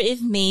wonder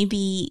if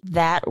maybe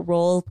that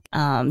role,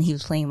 he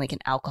was playing like an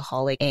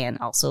alcoholic and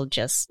also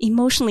just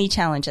emotionally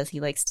challenged, as he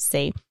likes to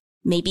say.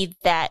 Maybe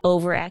that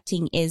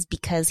overacting is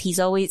because he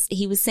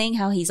was saying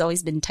how he's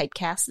always been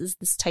typecast as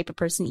this type of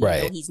person, even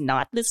Right. though he's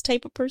not this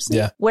type of person.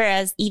 Yeah.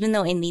 Whereas even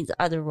though in these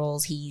other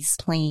roles, he's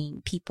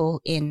playing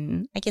people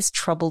in, I guess,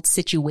 troubled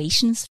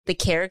situations, the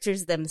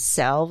characters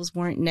themselves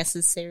weren't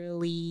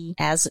necessarily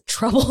as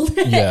troubled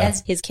Yeah.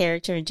 as his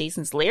character in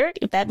Jason's Lyric,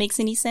 if that makes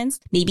any sense.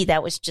 Maybe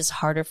that was just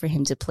harder for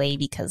him to play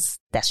because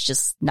that's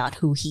just not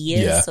who he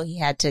is. Yeah. So he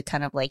had to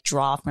kind of like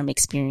draw from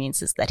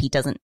experiences that he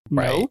doesn't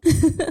know.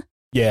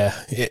 Yeah,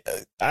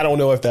 I don't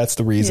know if that's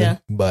the reason, Yeah.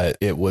 but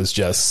it was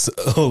just,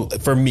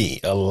 for me,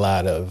 a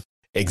lot of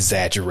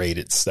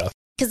exaggerated stuff.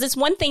 Because it's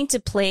one thing to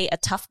play a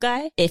tough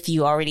guy if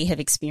you already have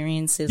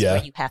experiences Yeah.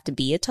 where you have to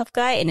be a tough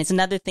guy. And it's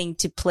another thing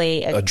to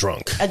play A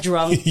drunk. a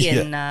drunk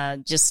Yeah.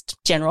 and just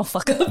general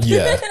fuck up.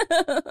 Yeah.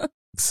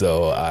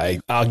 So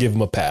I'll give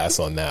him a pass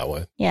on that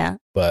one. Yeah.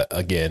 But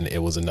again, it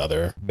was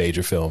another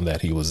major film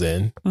that he was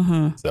in.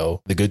 Mm-hmm.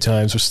 So the good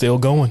times were still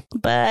going.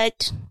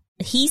 But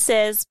he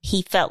says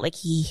he felt like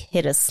he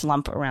hit a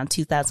slump around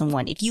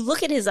 2001. If you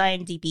look at his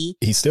IMDb,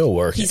 He's still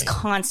working. he's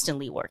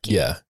constantly working.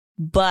 Yeah.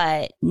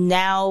 But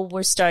now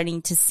we're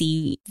starting to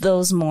see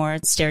those more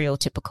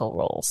stereotypical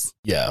roles.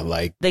 Yeah.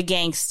 Like, The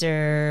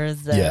gangster,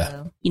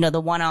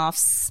 the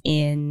one-offs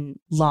in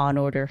Law and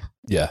Order.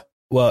 yeah.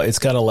 Well, it's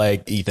kind of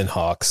like Ethan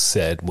Hawke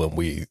said when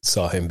we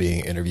saw him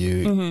being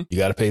interviewed. Mhm. You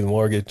got to pay the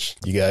mortgage.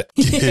 You got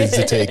kids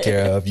to take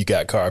care of. You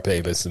got car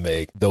payments to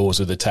make. Those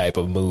are the type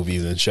of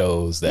movies and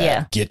shows that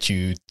Yeah. get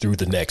you through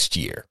the next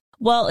year.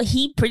 Well,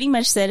 he pretty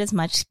much said as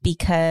much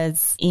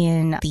because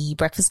in the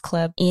Breakfast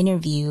Club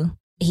interview,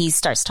 he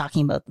starts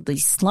talking about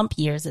these slump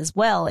years as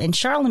well. And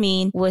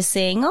Charlemagne was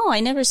saying, "Oh, I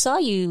never saw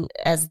you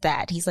as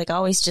that." He's like, I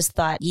always just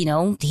thought,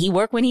 he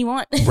worked when he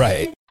want.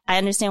 Right. I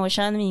understand what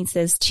Charlemagne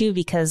says too,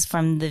 because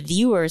from the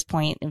viewer's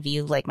point of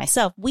view, like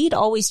myself, we'd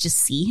always just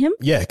see him.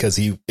 Yeah, because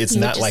it's He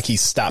would not just- like he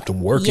stopped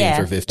working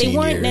for 15 they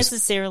weren't years.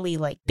 necessarily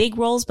like big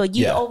roles, but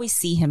you'd Yeah. always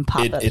see him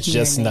pop up. It's here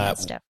just and there not and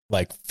stuff.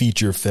 like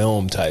feature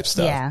film type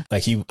stuff. Yeah.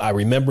 Like I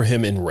remember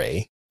him in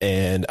Ray,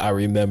 and I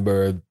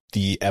remember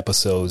the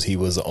episodes he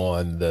was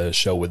on the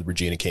show with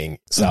Regina King,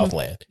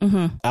 Southland.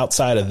 Mm-hmm.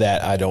 Outside of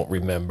that, I don't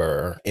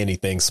remember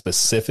anything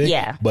specific.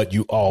 Yeah. But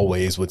you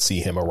always would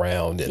see him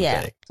around and Yeah.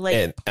 things. Like,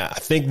 And I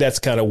think that's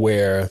kind of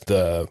where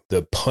the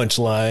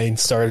punchline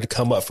started to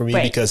come up for me,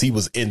 Right. because he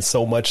was in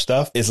so much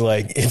stuff. It's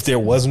like, if there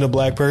wasn't a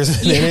black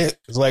person in it,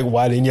 it's like,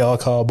 why didn't y'all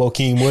call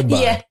Bokeem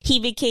Woodbine? yeah, he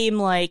became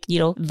like,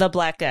 the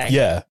black guy.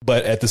 Yeah,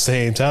 but at the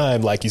same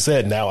time, like you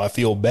said, now I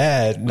feel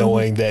bad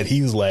knowing that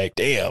he was like,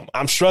 damn,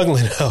 I'm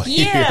struggling out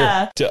Yeah.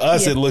 here. To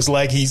us, Yeah. it looks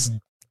like he's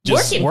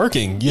just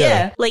working.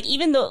 Yeah. Like,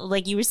 even though,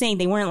 like you were saying,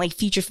 they weren't like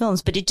feature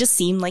films, but it just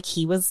seemed like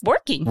he was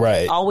working.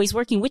 Right. Always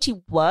working, which he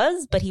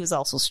was, but he was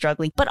also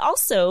struggling. But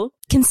also,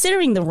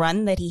 considering the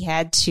run that he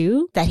had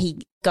too, that he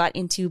got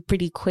into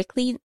pretty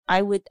quickly,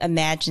 I would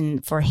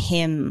imagine for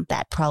him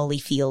that probably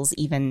feels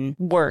even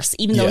worse.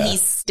 Even though Yeah.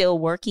 he's still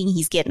working,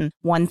 he's getting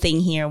one thing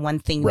here, one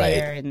thing Right.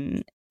 there.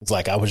 And It's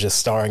like I was just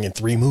starring in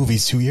 3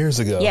 movies 2 years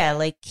ago. yeah,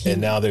 like,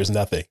 And now there's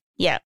nothing.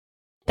 yeah.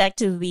 back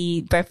to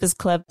the Breakfast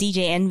Club,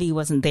 DJ Envy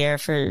wasn't there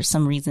for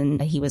some reason.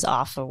 He was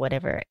off or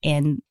whatever.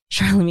 And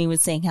Charlamagne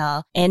was saying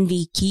how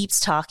Envy keeps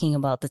talking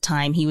about the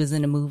time he was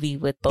in a movie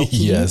with Bokeem.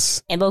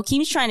 Yes. And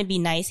Bokeem's trying to be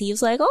nice. He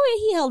was like, oh,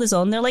 yeah, he held his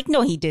own. They're like,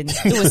 no, he didn't.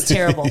 It was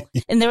terrible.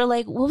 And they were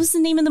like, what was the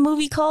name of the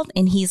movie called?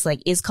 And he's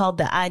like, it's called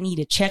the I Need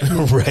a Check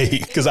movie. Right.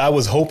 Because I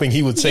was hoping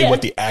he would say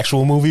what the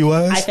actual movie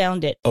was. I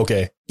found it.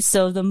 Okay.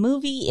 So the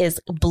movie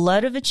is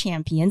Blood of a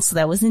Champion. So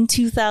that was in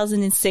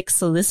 2006.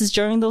 So this is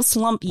during those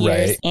slump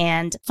years. Right.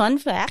 And fun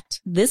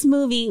fact, this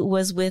movie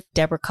was with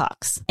Deborah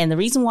Cox. And the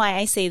reason why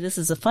I say this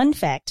is a fun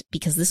fact,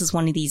 because this is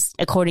one of these,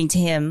 according to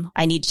him,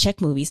 I need to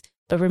check movies.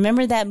 But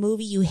remember that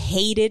movie you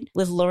hated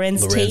with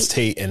Lorenz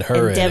Tate and her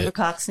and in Deborah it.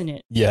 Cox in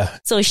it? Yeah.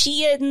 So is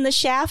she in the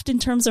shaft in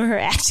terms of her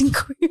acting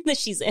career that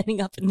she's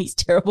ending up in these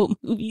terrible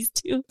movies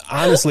too?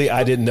 Honestly,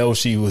 I didn't know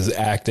she was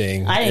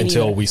acting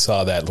until either. we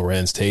saw that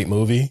Lorenz Tate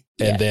movie.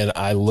 And then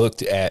I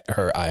looked at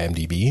her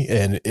IMDb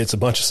and it's a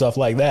bunch of stuff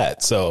like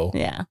that. So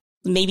Yeah.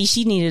 Maybe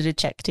she needed a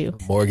check too.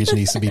 mortgage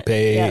needs to be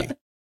paid. Yeah.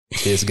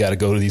 Kids got to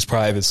go to these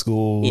private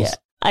schools. Yeah.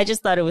 I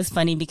just thought it was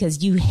funny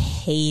because you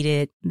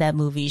hated that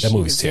movie. That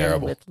movie's was in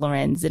terrible. with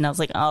Lorenz. And I was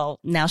like, oh,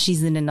 now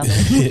she's in another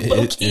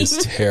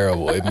It's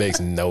terrible. It makes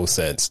no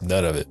sense.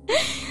 None of it.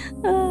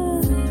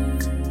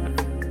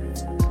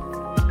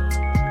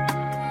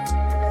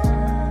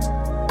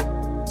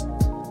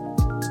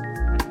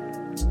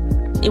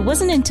 It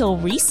wasn't until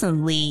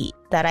recently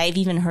that I've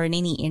even heard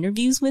any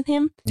interviews with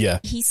him. Yeah.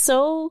 He's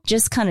so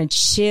just kind of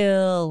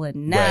chill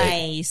and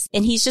nice.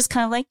 And he's just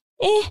kind of like,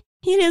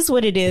 it is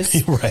what it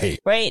is. Right.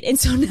 Right. And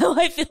so now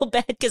I feel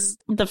bad because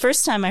the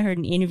first time I heard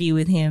an interview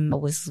with him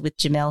was with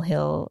Jamel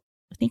Hill,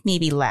 I think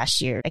maybe last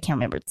year. I can't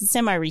remember.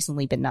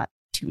 Semi-recently, but not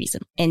too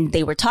recent. And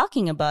they were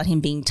talking about him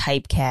being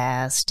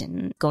typecast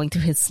and going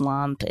through his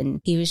slump.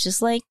 And he was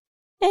just like,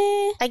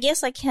 I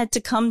guess I had to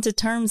come to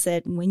terms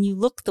that when you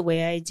look the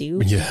way I do,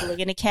 people are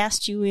going to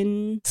cast you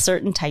in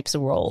certain types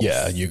of roles.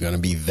 Yeah, you're going to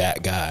be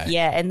that guy.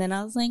 Yeah, and then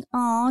I was like,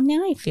 oh,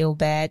 now I feel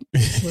bad.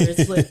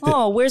 Whereas like,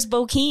 oh, where's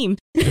Bokeem?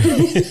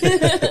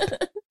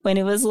 When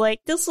it was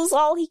like, this was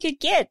all he could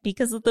get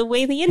because of the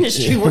way the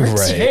industry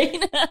works,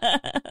 right?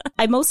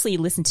 I mostly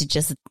listen to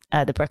just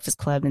the Breakfast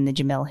Club and the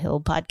Jamel Hill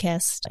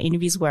podcast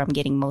interviews where I'm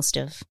getting most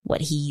of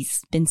what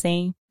he's been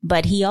saying.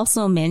 But he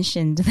also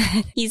mentioned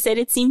that he said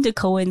it seemed to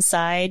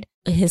coincide.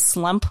 His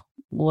slump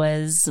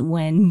was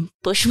when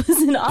Bush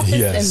was in office,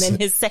 and then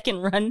his second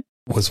run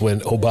was when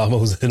Obama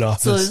was in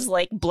office. So it's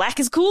like black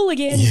is cool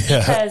again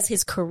because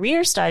his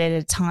career started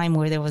at a time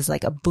where there was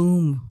like a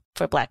boom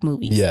for black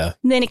movies. Yeah.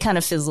 And then it kind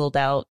of fizzled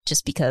out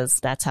just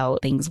because that's how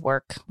things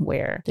work,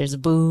 where there's a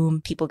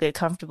boom, people get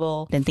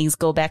comfortable, then things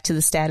go back to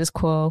the status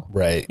quo.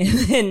 Right. And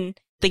then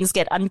things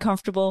get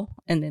uncomfortable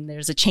and then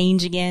there's a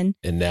change again.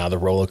 And now the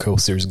roller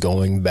coaster's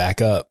going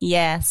back up.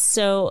 Yeah.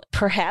 So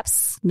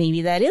perhaps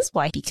maybe that is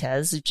why,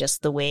 because of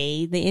just the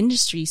way the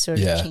industry sort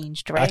of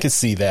changed, right? I could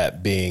see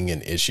that being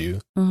an issue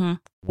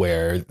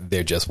where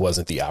there just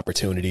wasn't the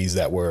opportunities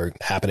that were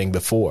happening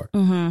before.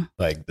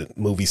 Like the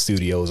movie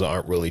studios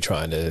aren't really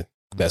trying to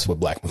mess with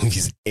black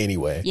movies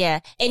anyway.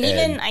 Yeah. And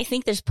even I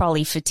think there's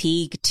probably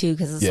fatigue too,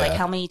 because it's like,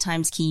 how many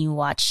times can you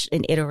watch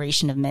an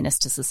iteration of Menace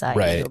to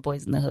Society or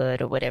Boys in the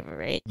Hood or whatever,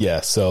 right?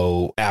 Yeah.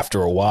 So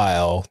after a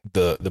while,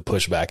 the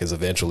pushback is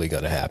eventually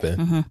going to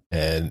happen.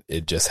 And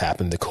it just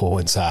happened to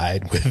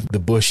coincide with the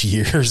Bush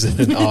years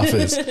in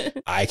office.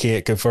 I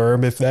can't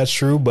confirm if that's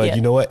true, but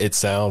you know what? It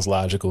sounds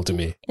logical to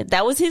me.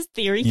 That was his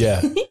theory.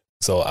 Yeah.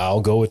 So I'll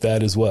go with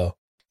that as well.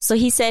 So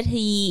he said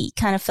he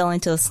kind of fell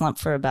into a slump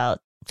for about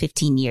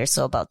 15 years,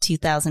 so about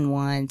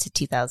 2001 to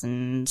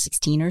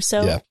 2016 or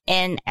so. Yeah.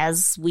 And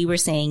as we were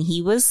saying,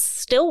 he was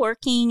still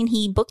working and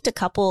he booked a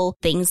couple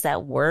things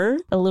that were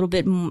a little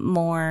bit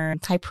more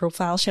high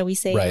profile, shall we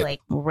say,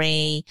 like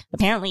Ray.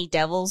 Apparently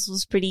Devils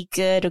was pretty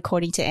good,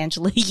 according to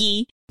Angela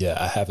Yee. Yeah,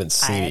 I haven't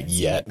seen it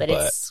yet,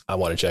 but I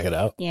want to check it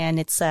out. Yeah, and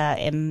it's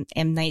M.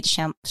 Night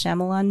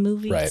Shyamalan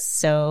movie. Right.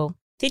 So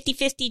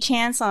 50-50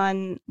 chance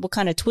on what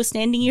kind of twist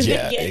ending you're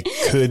going to get.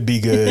 It could be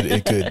good.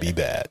 It could be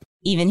bad.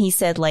 Even he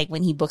said, like,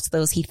 when he booked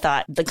those, he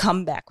thought the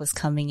comeback was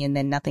coming and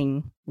then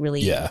nothing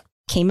really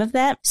came of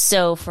that.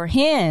 So for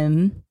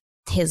him,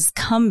 his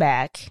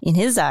comeback in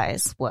his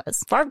eyes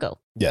was Fargo.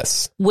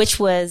 Yes.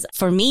 Which was,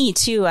 for me,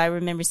 too, I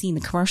remember seeing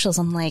the commercials.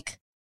 I'm like,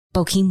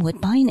 Bokeem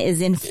Woodbine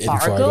is in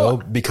Fargo?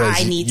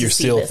 Because you're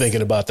still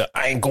thinking about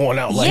I ain't going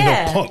out like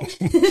no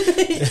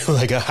punk.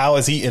 Like, how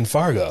is he in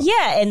Fargo?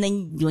 Yeah, and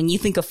then when you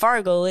think of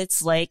Fargo,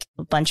 it's like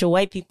a bunch of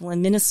white people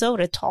in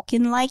Minnesota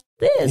talking like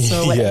this.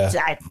 Or what,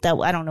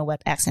 I don't know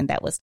what accent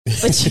that was.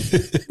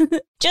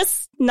 But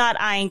just not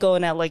I ain't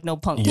going out like no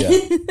punk.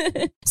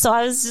 Yeah. So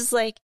I was just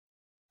like,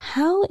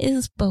 how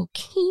is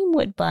Bokeem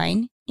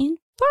Woodbine in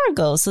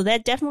Fargo? So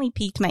that definitely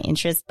piqued my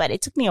interest, but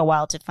it took me a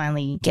while to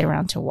finally get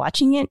around to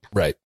watching it.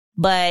 Right.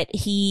 But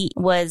he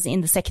was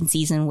in the second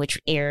season, which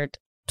aired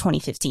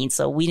 2015.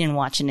 So we didn't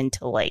watch it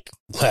until like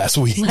last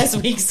week.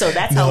 So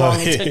that's how long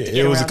it took to get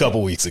it was a around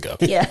couple weeks ago.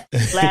 Yeah.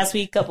 Last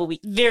week, couple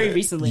weeks, very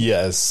recently.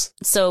 Yes.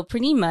 So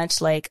pretty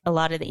much like a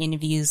lot of the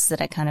interviews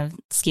that I kind of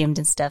skimmed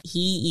and stuff, he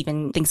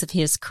even thinks of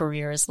his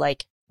career as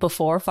like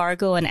before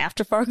Fargo and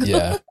after Fargo.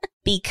 Yeah.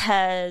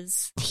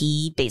 Because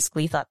he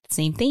basically thought the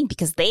same thing,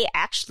 because they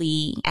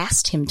actually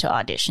asked him to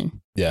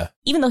audition. Yeah.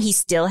 Even though he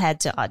still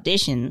had to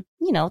audition,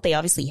 you know, they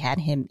obviously had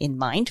him in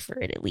mind for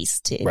it, at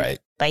least to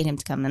invite him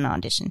to come and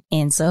audition.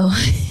 And so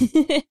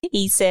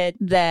he said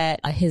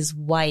that his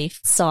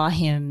wife saw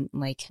him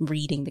like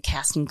reading the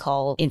casting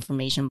call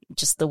information,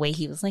 just the way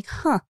he was like,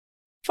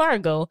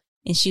 Fargo.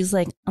 And she was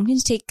like, I'm going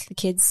to take the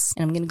kids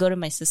and I'm going to go to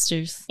my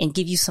sister's and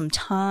give you some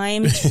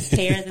time to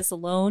prepare this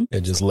alone.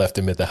 And just left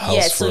him at the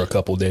house for a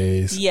couple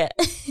days. Yeah.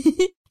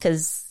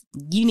 Because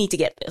you need to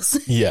get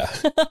this. Yeah.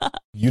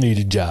 You need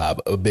a job,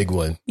 a big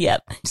one.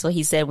 Yep. So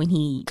he said when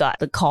he got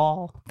the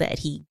call that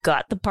he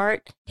got the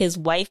part, his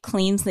wife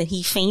claims that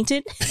he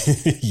fainted.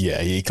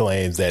 Yeah. He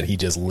claims that he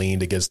just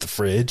leaned against the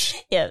fridge.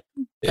 Yep.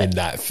 And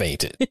not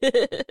fainted.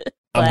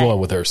 I'm going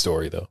with her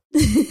story, though,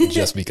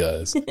 just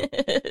because.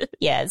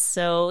 Yeah,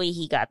 so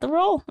he got the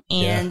role,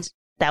 and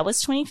that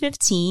was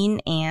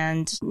 2015.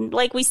 And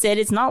like we said,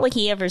 it's not like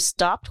he ever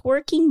stopped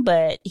working,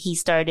 but he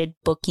started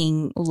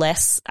booking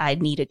less I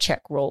Need a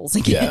Check roles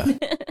again.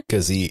 Yeah,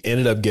 because he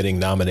ended up getting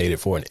nominated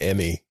for an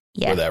Emmy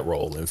for that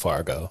role in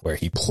Fargo, where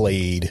he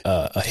played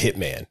a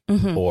hitman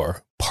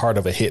or part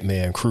of a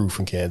hitman crew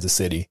from Kansas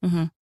City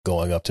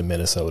going up to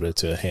Minnesota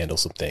to handle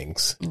some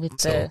things.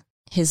 With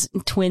his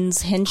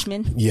twins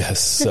henchmen.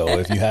 Yes. So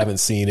if you haven't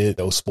seen it,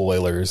 no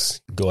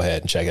spoilers, go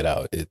ahead and check it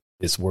out.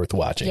 It's worth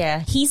watching. Yeah.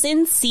 He's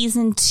in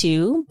season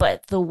 2,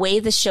 but the way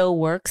the show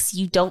works,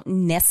 you don't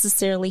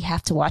necessarily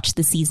have to watch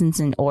the seasons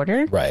in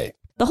order. Right.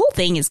 The whole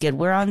thing is good.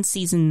 We're on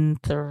season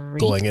 3.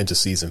 Going into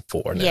season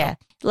 4 now. Yeah.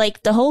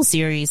 Like the whole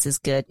series is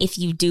good. If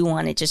you do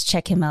want to just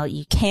check him out,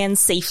 you can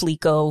safely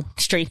go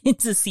straight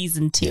into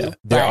season 2. Yeah.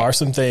 There are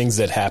some things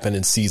that happen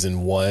in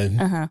season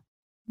 1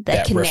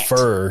 that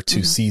refer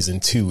to season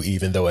 2,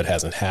 even though it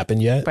hasn't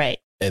happened yet. Right.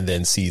 And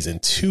then season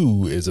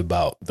 2 is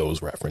about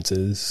those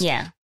references.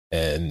 Yeah.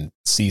 And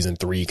season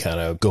 3 kind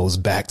of goes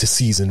back to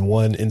season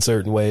 1 in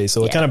certain ways.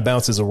 So it kind of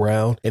bounces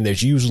around. And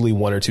there's usually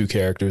 1 or 2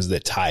 characters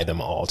that tie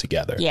them all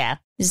together. Yeah.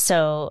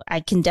 So I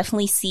can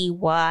definitely see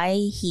why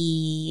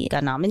he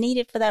got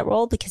nominated for that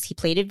role, because he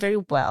played it very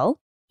well.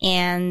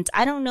 And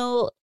I don't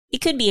know. It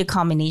could be a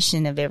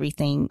combination of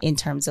everything in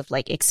terms of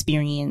like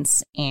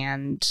experience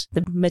and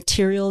the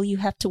material you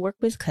have to work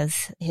with,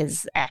 because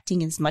his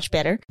acting is much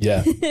better.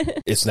 Yeah.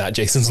 It's not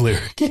Jason's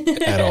lyric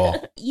at all.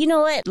 You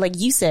know what? Like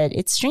you said,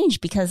 it's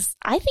strange because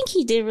I think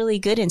he did really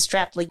good in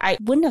Strapped. Like I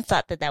wouldn't have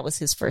thought that was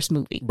his first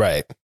movie.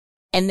 Right.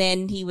 And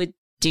then he would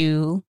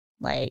do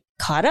like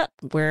Caught Up,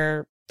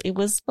 where it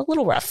was a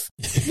little rough.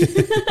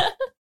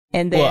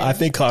 And then, well, I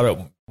think Caught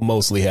Up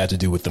mostly had to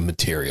do with the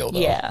material, though.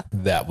 Yeah.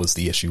 That was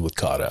the issue with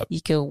Caught Up.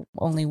 You can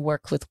only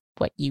work with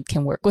what you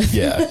can work with.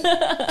 Yeah,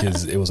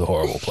 because it was a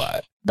horrible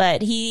plot.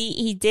 But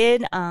he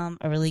did a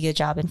really good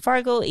job in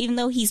Fargo, even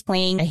though he's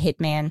playing a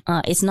hitman.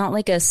 It's not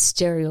like a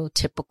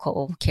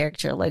stereotypical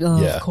character, like,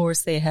 of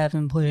course they have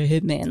him play a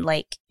hitman.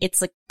 Like,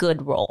 it's a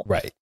good role.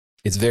 Right.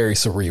 It's very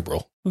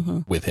cerebral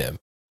with him.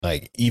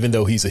 Like, even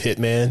though he's a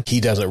hitman,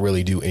 he doesn't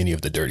really do any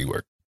of the dirty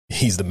work.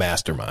 He's the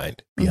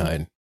mastermind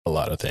behind a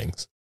lot of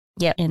things.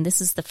 Yeah, and this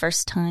is the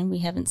first time we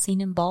haven't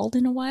seen him bald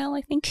in a while,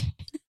 I think.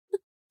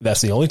 That's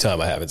the only time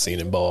I haven't seen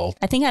him bald.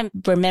 I think I'm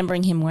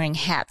remembering him wearing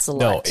hats a lot.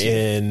 No,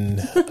 in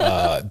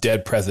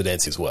Dead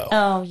Presidents as well.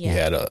 Oh, yeah. He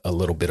had a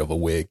little bit of a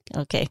wig.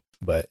 Okay.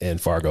 But in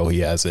Fargo, he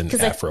has an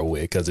afro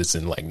wig because it's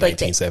in like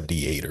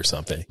 1978 or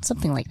something.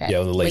 Something like that. Yeah,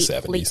 in the late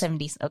 70s. Late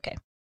 70s. Okay.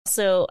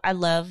 So I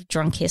love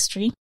Drunk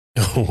History.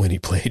 When he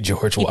played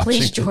George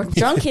Washington.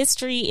 Drunk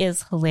History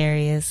is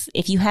hilarious.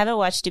 If you haven't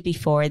watched it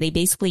before, they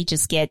basically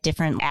just get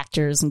different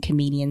actors and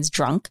comedians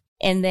drunk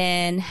and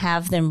then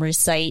have them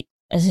recite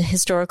a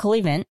historical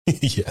event.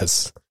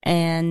 Yes.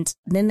 And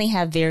then they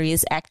have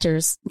various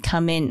actors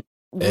come in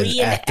and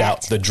act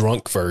out the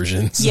drunk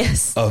versions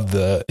of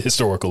the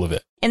historical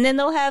event. And then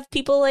they'll have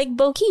people like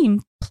Bokeem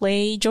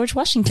play George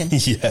Washington.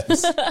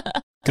 Yes.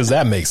 Because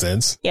that makes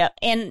sense. Yeah.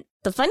 And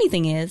the funny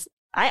thing is,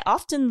 I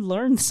often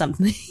learn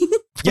something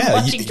from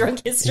watching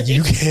Drunk History.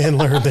 You can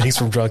learn things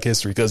from Drunk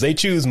History because they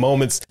choose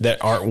moments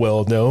that aren't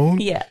well known.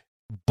 Yeah.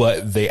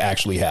 But they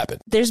actually happen.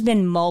 There's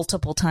been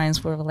multiple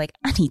times where we're like,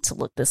 I need to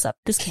look this up.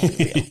 This can't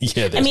be real.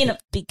 Yeah, I mean,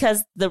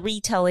 because the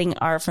retelling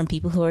are from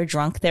people who are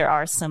drunk, there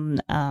are some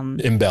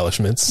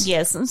embellishments.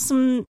 Yes,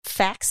 some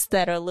facts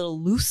that are a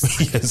little loose.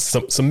 Yes,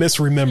 some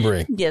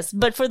misremembering. Yes,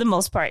 but for the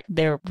most part,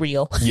 they're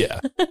real. Yeah.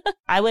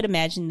 I would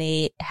imagine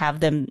they have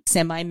them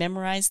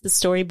semi-memorize the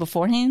story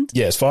beforehand.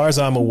 Yeah, as far as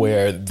I'm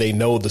aware, they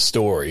know the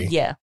story.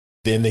 Yeah.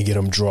 Then they get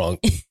them drunk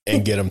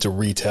and get them to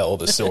retell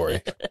the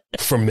story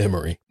from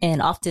memory.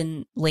 And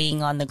often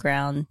laying on the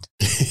ground.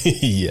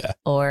 Yeah.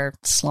 Or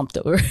slumped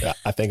over.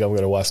 I think I'm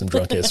going to watch some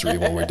Drunk History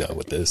when we're done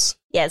with this.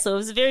 Yeah, so it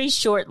was a very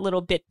short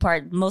little bit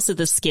part. Most of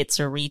the skits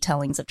or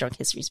retellings of Drunk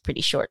History is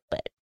pretty short,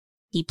 but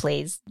He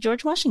plays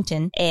George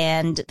Washington.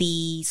 And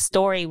the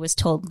story was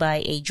told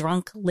by a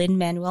drunk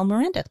Lin-Manuel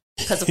Miranda.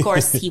 Because, of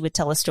course, he would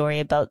tell a story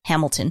about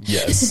Hamilton.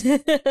 Yes.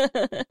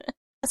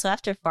 So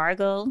after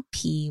Fargo,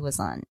 he was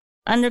on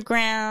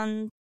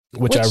Underground.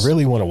 Which I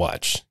really want to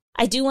watch.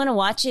 I do want to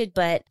watch it,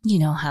 but you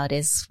know how it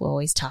is. We're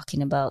always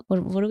talking about, what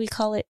do we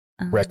call it?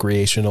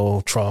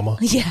 Recreational trauma.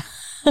 Yeah.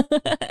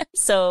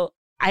 So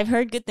I've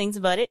heard good things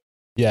about it.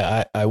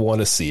 Yeah, I want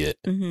to see it.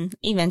 Mm-hmm.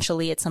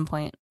 Eventually, at some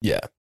point.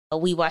 Yeah.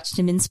 We watched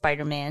him in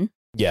Spider-Man.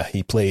 Yeah,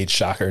 he played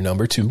Shocker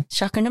number 2.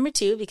 Shocker number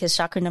 2, because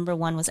Shocker number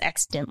 1 was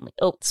accidentally...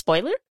 Oh,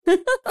 spoiler?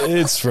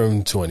 It's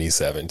from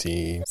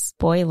 2017.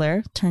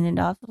 Spoiler. Turn it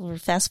off or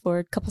fast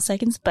forward a couple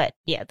seconds. But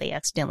yeah, they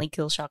accidentally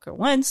kill Shocker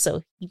 1,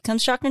 so he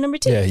becomes Shocker number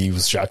 2. Yeah, he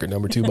was Shocker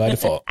number 2 by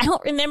default. I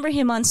don't remember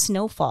him on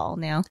Snowfall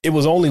now. It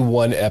was only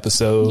one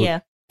episode.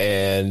 Yeah.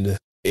 And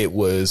it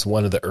was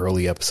one of the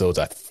early episodes.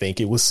 I think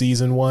it was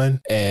season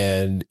 1.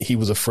 And he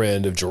was a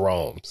friend of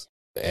Jerome's.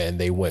 And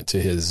they went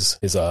to his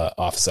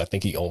office. I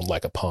think he owned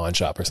like a pawn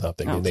shop or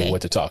something. Okay. And they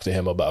went to talk to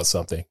him about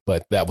something.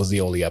 But that was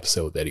the only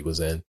episode that he was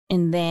in.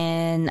 And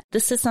then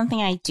this is something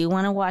I do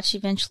want to watch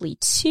eventually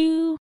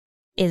too,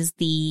 is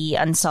the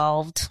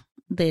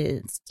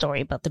story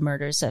about the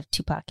murders of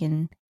Tupac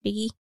and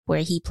Biggie,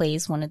 where he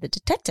plays one of the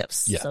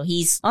detectives. Yeah. So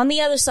he's on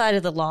the other side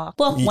of the law.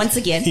 Well, once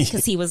again,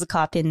 because he was a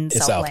cop in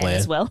Southland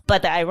as well.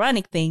 But the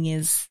ironic thing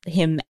is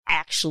him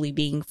actually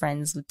being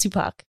friends with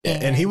Tupac.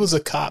 And he was a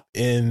cop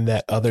in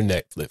that other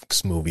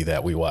Netflix movie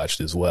that we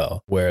watched as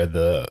well, where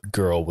the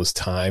girl was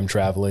time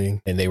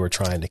traveling and they were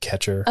trying to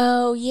catch her.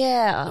 Oh,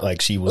 yeah.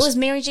 Like she was... It was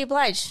Mary J.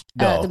 Blige.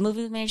 No. The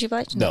movie with Mary J.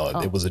 Blige? No,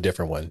 It was a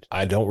different one.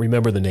 I don't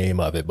remember the name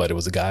of it, but it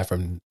was a guy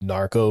from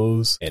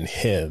Narcos and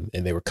him,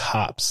 and they were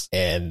cops.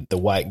 And the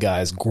white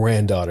guy's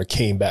granddaughter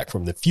came back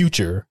from the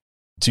future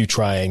to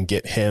try and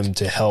get him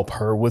to help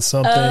her with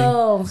something.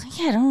 Oh,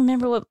 yeah, I don't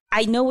remember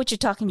I know what you're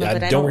talking about,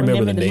 but I don't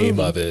remember the name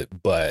movie. Of it,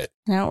 but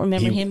I don't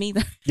remember him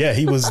either. Yeah,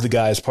 he was the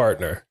guy's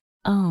partner.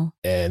 Oh.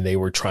 And they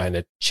were trying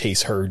to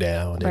chase her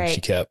down, and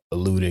she kept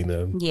eluding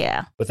them.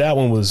 Yeah. But that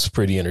one was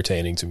pretty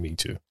entertaining to me,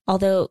 too.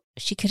 Although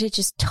she could have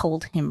just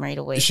told him right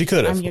away. She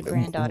could have. I'm your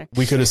granddaughter.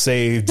 We could have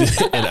saved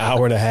an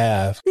hour and a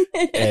half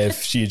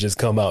if she had just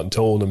come out and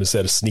told them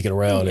instead of sneaking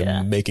around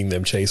and making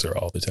them chase her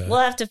all the time. We'll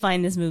have to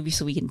find this movie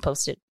so we can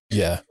post it.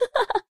 Yeah.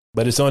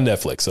 But it's on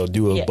Netflix, so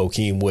do a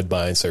Bokeem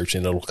Woodbine search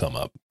and it'll come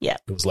up. Yeah.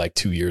 It was like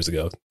 3 years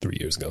ago,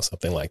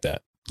 something like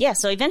that. Yeah,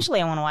 so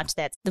eventually I want to watch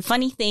that. The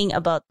funny thing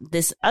about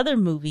this other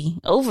movie,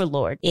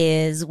 Overlord,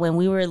 is when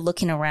we were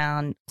looking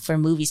around for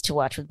movies to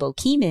watch with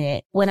Bokeem in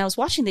it, when I was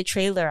watching the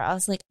trailer, I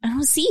was like, I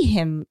don't see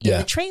him in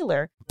the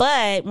trailer.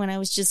 But when I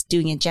was just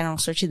doing a general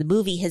search of the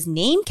movie, his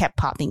name kept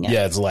popping up.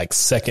 Yeah, it's like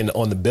second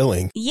on the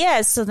billing.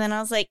 Yeah, so then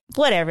I was like,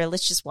 whatever,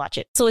 let's just watch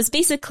it. So it's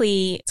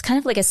kind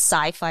of like a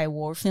sci-fi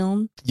war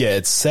film. Yeah,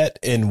 it's set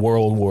in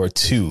World War II.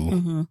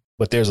 Mm-hmm.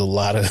 But there's a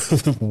lot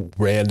of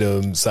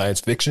random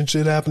science fiction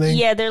shit happening.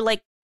 Yeah, they're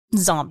like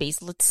zombies.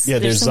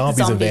 There's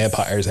zombies and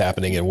vampires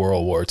happening in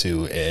World War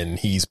II, and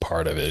he's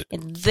part of it.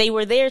 And they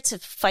were there to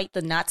fight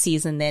the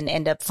Nazis and then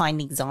end up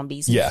finding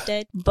zombies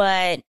instead.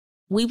 But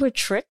we were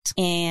tricked,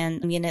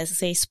 and I'm going to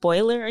say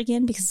spoiler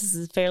again because this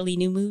is a fairly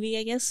new movie,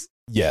 I guess.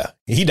 Yeah,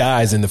 he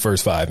dies in the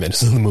first 5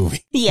 minutes of the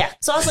movie. Yeah,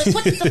 so I was like,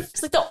 what the?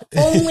 It's like the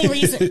only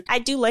reason I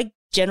do like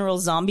general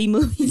zombie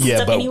movies and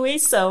stuff anyway,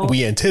 so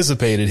we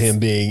anticipated him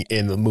being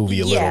in the movie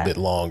a little bit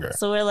longer.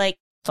 So we're like,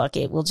 fuck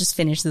it, we'll just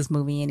finish this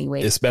movie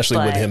anyway. Especially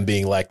with him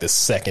being like the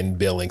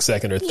second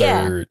or third.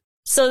 Yeah.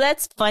 So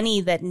that's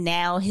funny that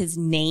now his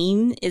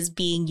name is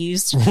being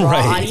used to draw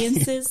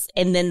audiences,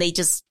 and then they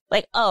just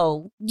like,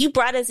 oh, you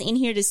brought us in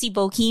here to see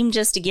Bokeem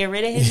just to get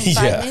rid of him in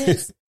 5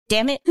 minutes?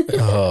 Damn it.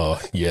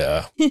 Oh,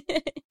 yeah.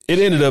 It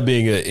ended up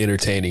being an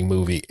entertaining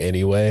movie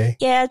anyway.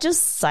 Yeah,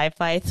 just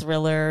sci-fi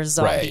thriller,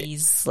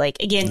 zombies. Like,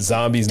 again,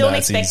 zombies, don't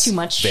Nazis, expect too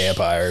much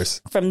vampires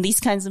from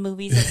these kinds of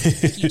movies.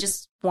 If you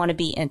just want to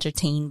be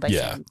entertained by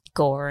some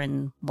gore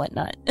and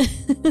whatnot.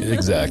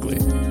 Exactly.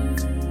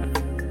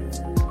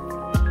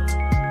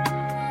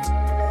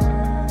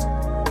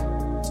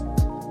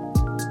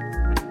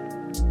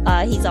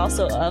 He's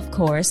also, of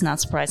course,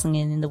 not surprisingly,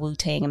 in the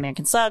Wu-Tang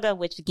American Saga,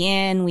 which,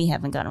 again, we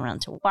haven't gotten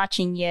around to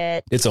watching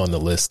yet. It's on the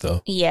list,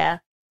 though. Yeah.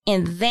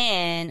 And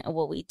then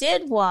what we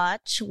did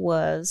watch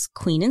was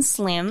Queen and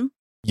Slim.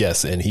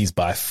 Yes, and he's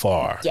by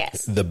far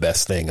the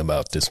best thing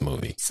about this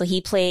movie. So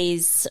he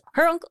plays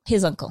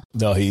his uncle.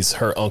 No, he's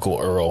her Uncle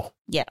Earl.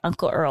 Yeah,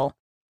 Uncle Earl.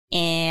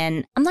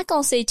 And I'm not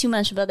going to say too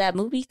much about that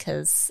movie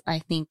because I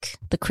think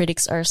the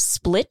critics are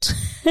split.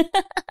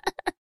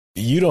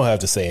 You don't have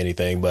to say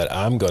anything, but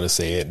I'm going to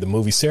say it. The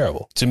movie's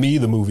terrible. To me,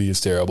 the movie is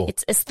terrible.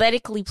 It's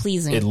aesthetically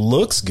pleasing. It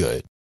looks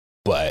good,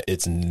 but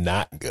it's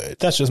not good.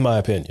 That's just my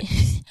opinion.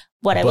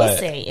 What I will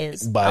say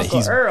is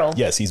Uncle Earl.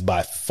 Yes, he's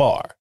by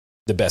far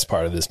the best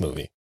part of this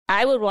movie.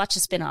 I would watch a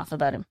spinoff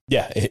about him.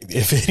 Yeah,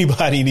 if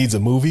anybody needs a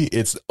movie,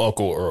 it's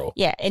Uncle Earl.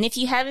 Yeah, and if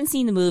you haven't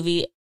seen the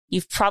movie,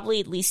 you've probably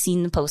at least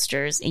seen the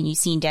posters, and you've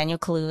seen Daniel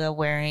Kaluuya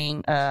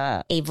wearing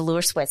a velour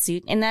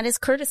sweatsuit, and that is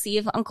courtesy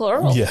of Uncle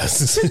Earl.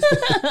 Yes.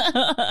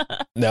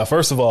 Now,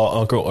 first of all,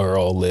 Uncle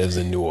Earl lives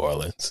in New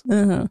Orleans.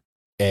 Uh-huh.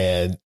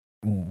 And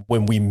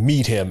when we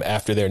meet him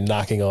after they're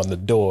knocking on the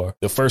door,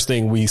 the first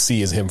thing we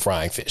see is him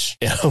frying fish.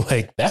 And I'm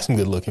like, that's some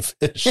good looking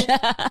fish.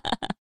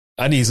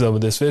 I need some of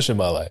this fish in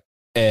my life.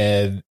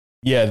 And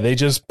yeah, they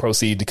just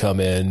proceed to come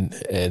in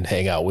and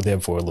hang out with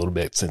him for a little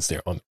bit since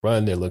they're on the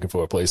run. They're looking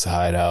for a place to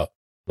hide out.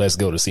 Let's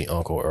go to see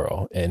Uncle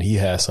Earl. And he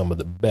has some of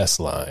the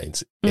best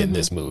lines in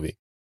this movie.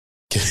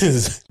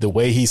 Because the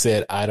way he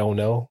said, I don't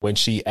know, when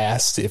she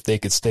asked if they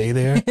could stay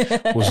there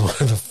was one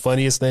of the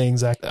funniest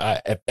things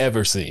I have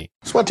ever seen.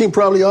 SWAT team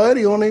probably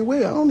already on their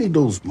way. I don't need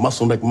those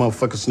muscle neck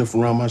motherfuckers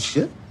sniffing around my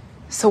shit.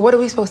 So what are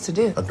we supposed to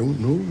do? I don't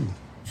know.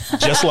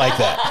 Just like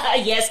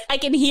that. Yes, I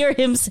can hear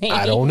him saying,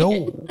 I don't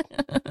know.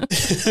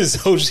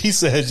 So she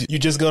said, you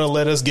just going to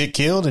let us get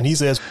killed? And he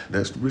says,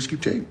 that's the risk you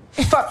take.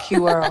 Fuck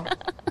you, Earl.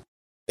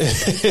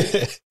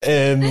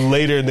 And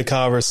later in the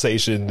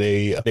conversation,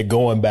 they're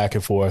going back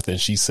and forth, and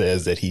she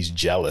says that he's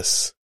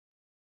jealous.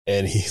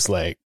 And he's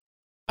like,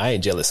 I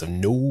ain't jealous of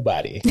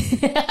nobody.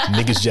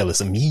 Niggas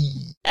jealous of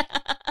me.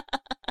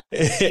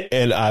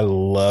 And I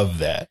love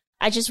that.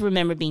 I just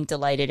remember being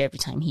delighted every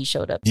time he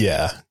showed up.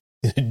 Yeah.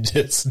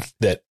 Just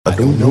that. I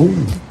don't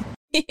know.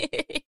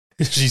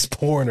 She's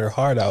pouring her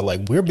heart out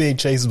like, we're being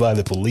chased by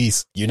the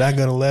police. You're not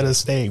going to let us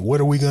stay.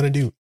 What are we going to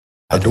do?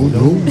 I don't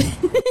know.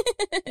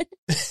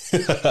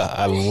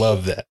 I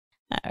love that.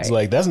 All right. It's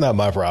like, that's not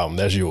my problem.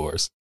 That's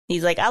yours.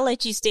 He's like, I'll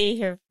let you stay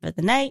here for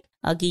the night.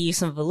 I'll give you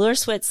some velour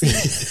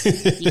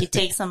sweatsuits. You can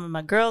take some of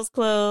my girls'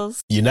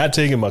 clothes. You're not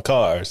taking my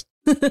cars.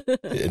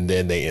 And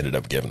then they ended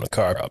up giving the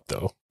car up,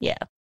 though. Yeah.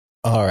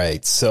 All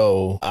right.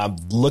 So I'm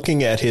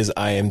looking at his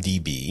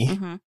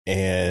IMDb,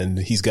 and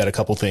he's got a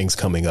couple things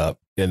coming up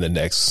in the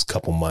next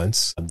couple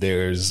months.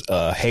 There's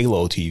a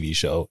Halo TV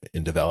show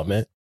in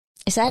development.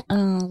 Is that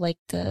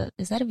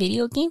is that a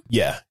video game?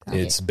 Yeah,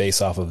 Okay. It's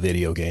based off a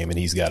video game, and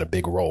he's got a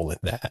big role in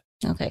that.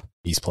 Okay.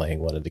 He's playing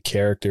one of the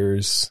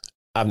characters.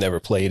 I've never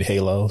played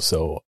Halo,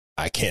 so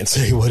I can't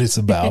say what it's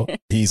about.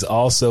 He's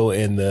also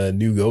in the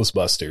new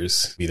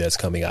Ghostbusters movie that's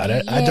coming out.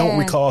 I don't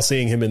recall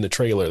seeing him in the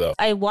trailer, though.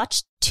 I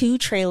watched 2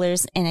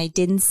 trailers and I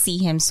didn't see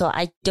him, so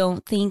I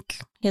don't think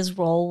his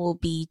role will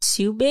be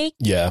too big.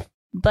 Yeah.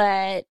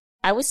 But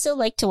I would still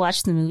like to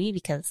watch the movie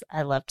because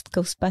I loved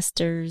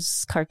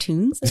Ghostbusters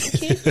cartoons as a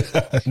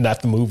kid.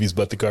 Not the movies,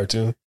 but the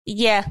cartoon.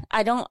 Yeah,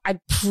 I'm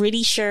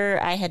pretty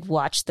sure I had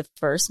watched the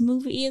first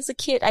movie as a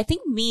kid. I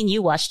think me and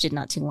you watched it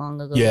not too long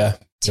ago. Yeah.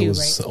 Too, it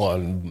was right?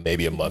 on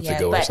maybe a month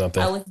ago but or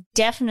something. I was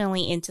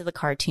definitely into the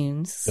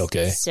cartoons.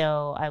 Okay.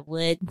 So I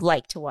would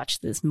like to watch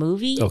this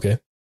movie. Okay.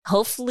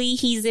 Hopefully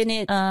he's in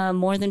it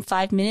more than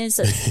 5 minutes.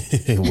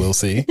 We'll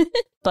see.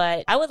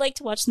 But I would like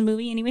to watch the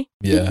movie anyway.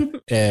 Yeah.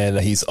 And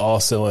he's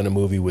also in a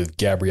movie with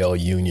Gabrielle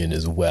Union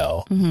as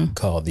well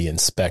called The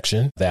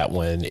Inspection. That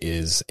one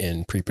is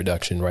in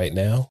pre-production right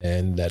now,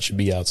 and that should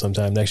be out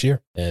sometime next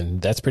year.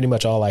 And that's pretty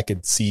much all I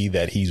could see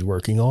that he's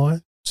working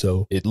on.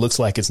 So it looks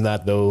like it's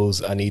not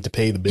those I need to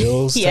pay the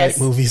bills Yes.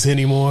 type movies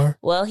anymore.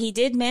 Well, he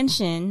did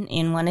mention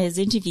in one of his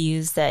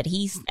interviews that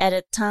he's at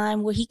a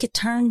time where he could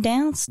turn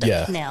down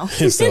stuff now.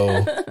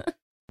 So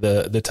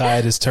the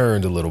tide has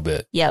turned a little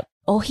bit. Yep.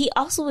 Oh, he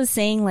also was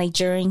saying like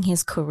during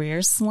his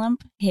career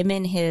slump, him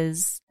and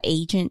his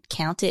agent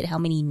counted how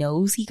many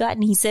no's he got,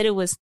 and he said it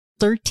was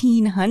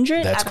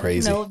 1,300. That's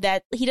crazy. I don't know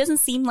that he doesn't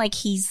seem like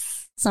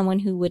he's someone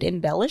who would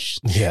embellish.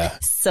 Yeah.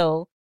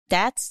 So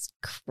that's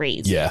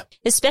crazy. Yeah.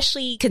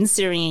 Especially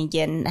considering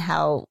again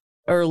how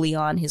early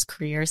on his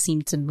career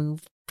seemed to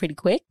move pretty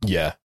quick.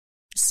 Yeah.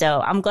 So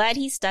I'm glad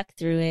he stuck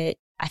through it.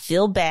 I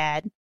feel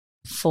bad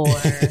for,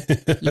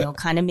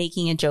 kind of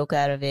making a joke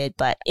out of it,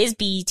 but it's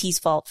BET's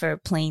fault for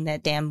playing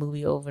that damn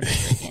movie over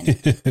and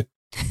over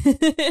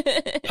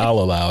again. I'll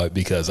allow it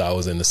because I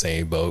was in the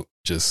same boat,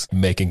 just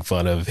making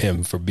fun of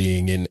him for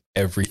being in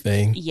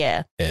everything.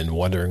 Yeah. And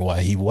wondering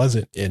why he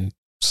wasn't in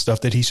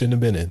stuff that he shouldn't have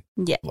been in.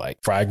 Yeah. Like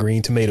Fried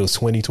Green Tomatoes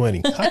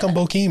 2020. How come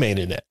Bokeem ain't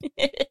in that?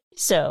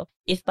 So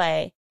if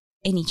by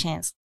any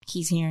chance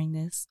he's hearing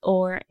this,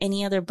 or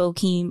any other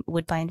Bokeem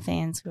Woodbine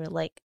fans who are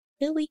like,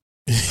 really?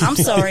 I'm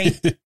sorry.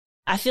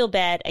 I feel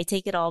bad. I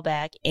take it all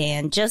back.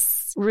 And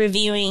just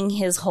reviewing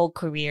his whole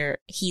career,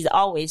 he's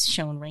always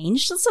shown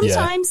range. So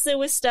sometimes there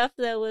was stuff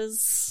that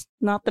was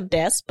not the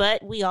best,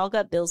 but we all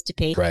got bills to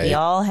pay. Right. We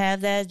all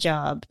have that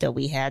job that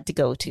we had to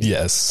go to.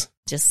 Yes.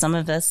 Just some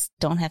of us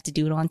don't have to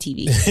do it on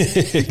TV.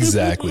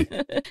 Exactly.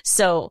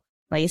 So,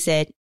 like I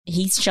said,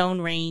 he's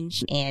shown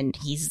range and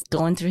he's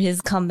going through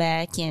his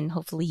comeback, and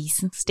hopefully he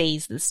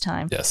stays this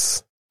time.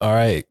 Yes. All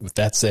right. With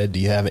that said, do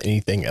you have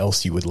anything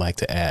else you would like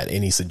to add?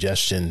 Any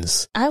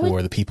suggestions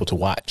for the people to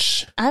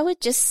watch? I would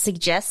just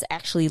suggest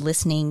actually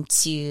listening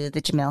to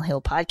the Jamel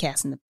Hill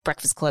podcast in the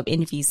Breakfast Club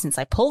interviews since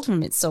I pulled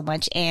from it so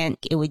much, and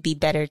it would be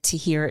better to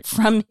hear it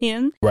from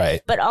him.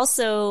 Right. But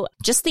also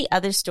just the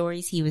other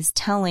stories he was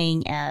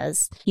telling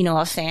as, you know,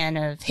 a fan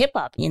of hip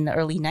hop in the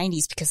early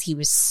 90s, because he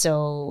was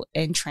so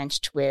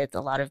entrenched with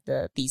a lot of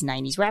these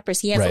 90s rappers.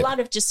 He has Right. a lot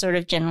of just sort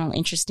of general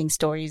interesting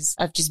stories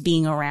of just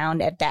being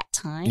around at that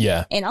time.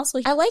 Yeah. And also,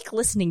 I like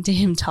listening to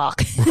him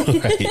talk.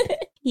 Right.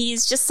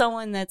 He's just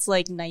someone that's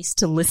like nice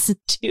to listen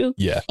to.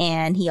 Yeah.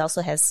 And he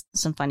also has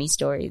some funny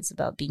stories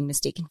about being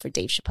mistaken for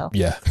Dave Chappelle.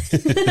 Yeah.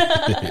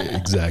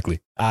 Exactly.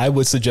 I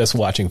would suggest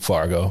watching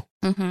Fargo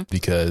Mm-hmm.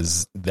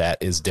 because that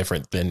is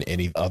different than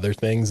any other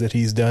things that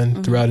he's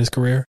done throughout his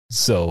career.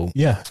 So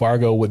yeah,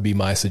 Fargo would be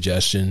my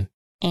suggestion.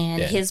 And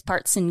Yeah. his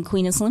parts in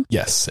Queen of Slim.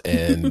 Yes.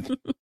 And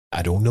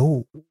I don't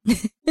know.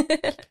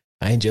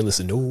 I ain't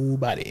jealous of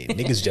nobody.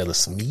 Niggas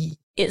jealous of me.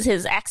 Is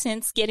his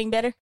accents getting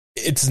better?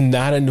 It's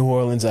not a New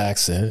Orleans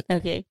accent,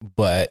 Okay.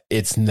 but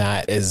it's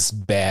not as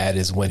bad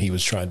as when he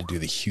was trying to do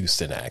the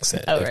Houston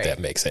accent, Oh, if right. that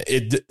makes sense.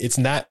 It's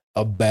not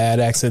a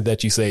bad accent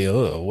that you say,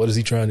 oh, what is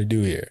he trying to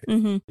do here?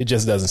 Mm-hmm. It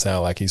just doesn't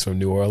sound like he's from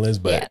New Orleans,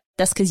 Yeah. but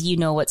That's because you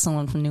know what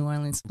someone from New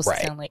Orleans is supposed Right.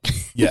 to sound like.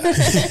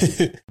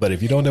 yeah. But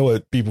if you don't know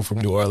what people from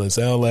New Orleans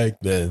sound like,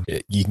 then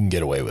you can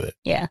get away with it.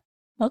 Yeah.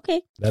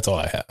 Okay. That's all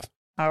I have.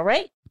 All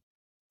right.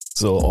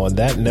 So on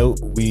that note,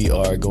 we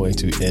are going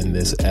to end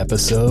this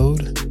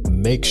episode.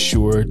 Make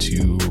sure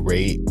to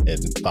rate and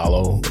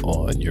follow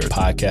on your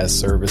podcast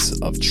service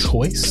of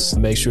choice.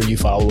 Make sure you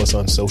follow us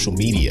on social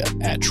media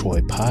at Troy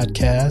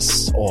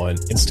Podcasts on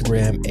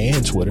Instagram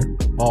and Twitter.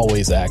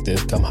 Always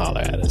active. Come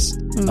holler at us.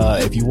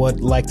 If you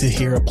would like to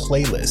hear a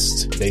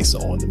playlist based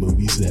on the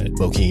movies that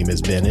Bokeem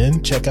has been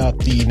in, check out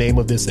the name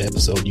of this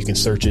episode. You can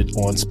search it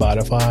on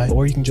Spotify,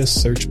 or you can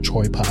just search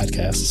Troy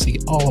Podcast to see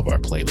all of our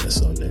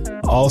playlists on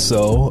there.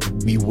 Also,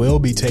 we will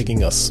be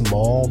taking a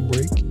small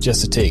break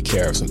just to take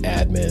care of some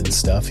admin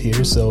stuff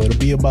here. So it'll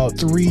be about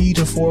 3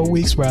 to 4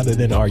 weeks rather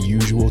than our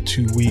usual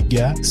 2-week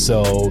gap.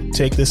 So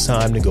take this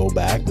time to go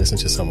back, listen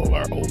to some of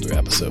our older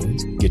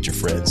episodes, get your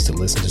friends to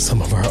listen to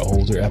some of our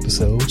older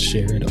episodes,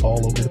 share it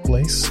all over the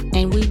place.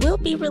 And we will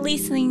be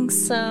releasing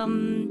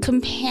some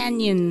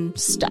companion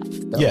stuff,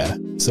 though. Yeah.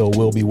 So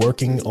we'll be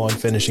working on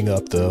finishing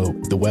up the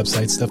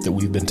website stuff that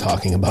we've been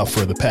talking about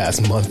for the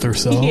past month or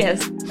so.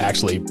 Yes.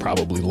 Actually,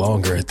 probably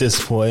longer at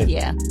this point.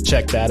 Yeah.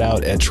 Check that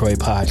out at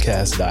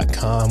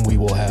troypodcast.com. We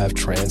will have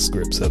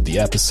transcripts of the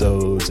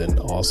episodes and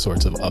all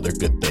sorts of other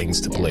good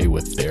things to play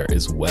with there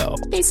as well.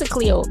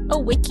 Basically a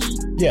wiki.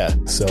 Yeah.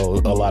 So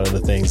a lot of the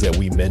things that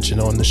we mention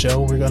on the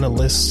show, we're going to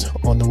list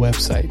on the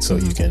website so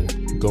you can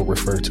go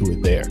refer to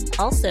it there.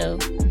 Also,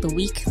 the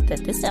week that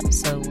this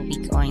episode will be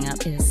going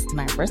up is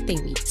my birthday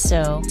week.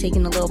 So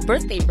taking a little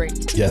birthday break.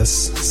 Yes.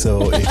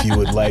 So if you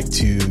would like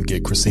to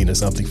get Christina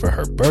something for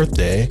her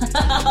birthday,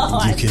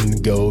 you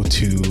can go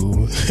to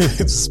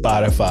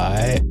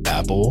Spotify,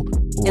 Apple,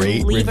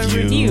 rate, leave a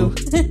review.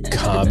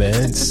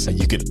 comments.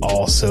 You could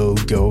also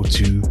go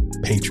to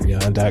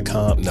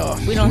patreon.com. No,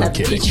 We don't I'm have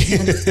kidding.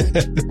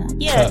 Patreon.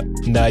 Yeah.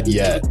 Not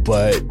yet,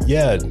 but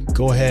yeah,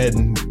 go ahead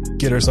and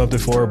get her something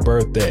for her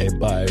birthday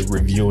by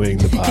reviewing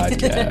the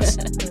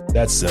podcast.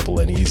 That's simple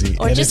and easy.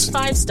 Or and just it's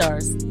 5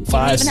 stars. You don't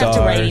 5 even have to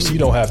write stars. any- You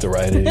don't have to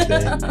write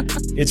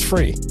anything. It's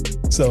free.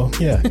 So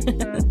yeah.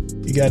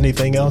 You got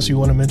anything else you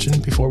want to mention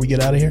before we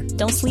get out of here?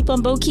 Don't sleep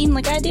on Bokeem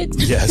like I did.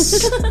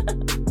 Yes.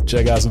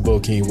 Check out some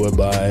Bokeem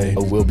Woodbine.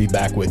 We'll be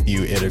back with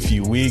you in a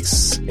few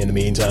weeks. In the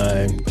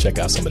meantime, check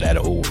out some of that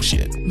old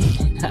shit.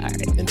 All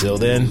right. Until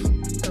then,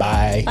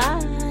 bye.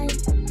 Bye.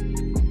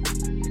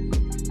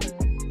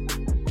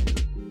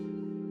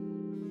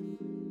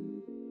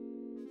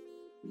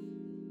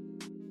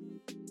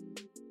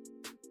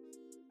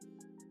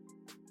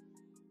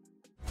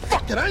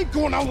 Fuck it, I ain't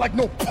going out like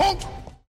no punk.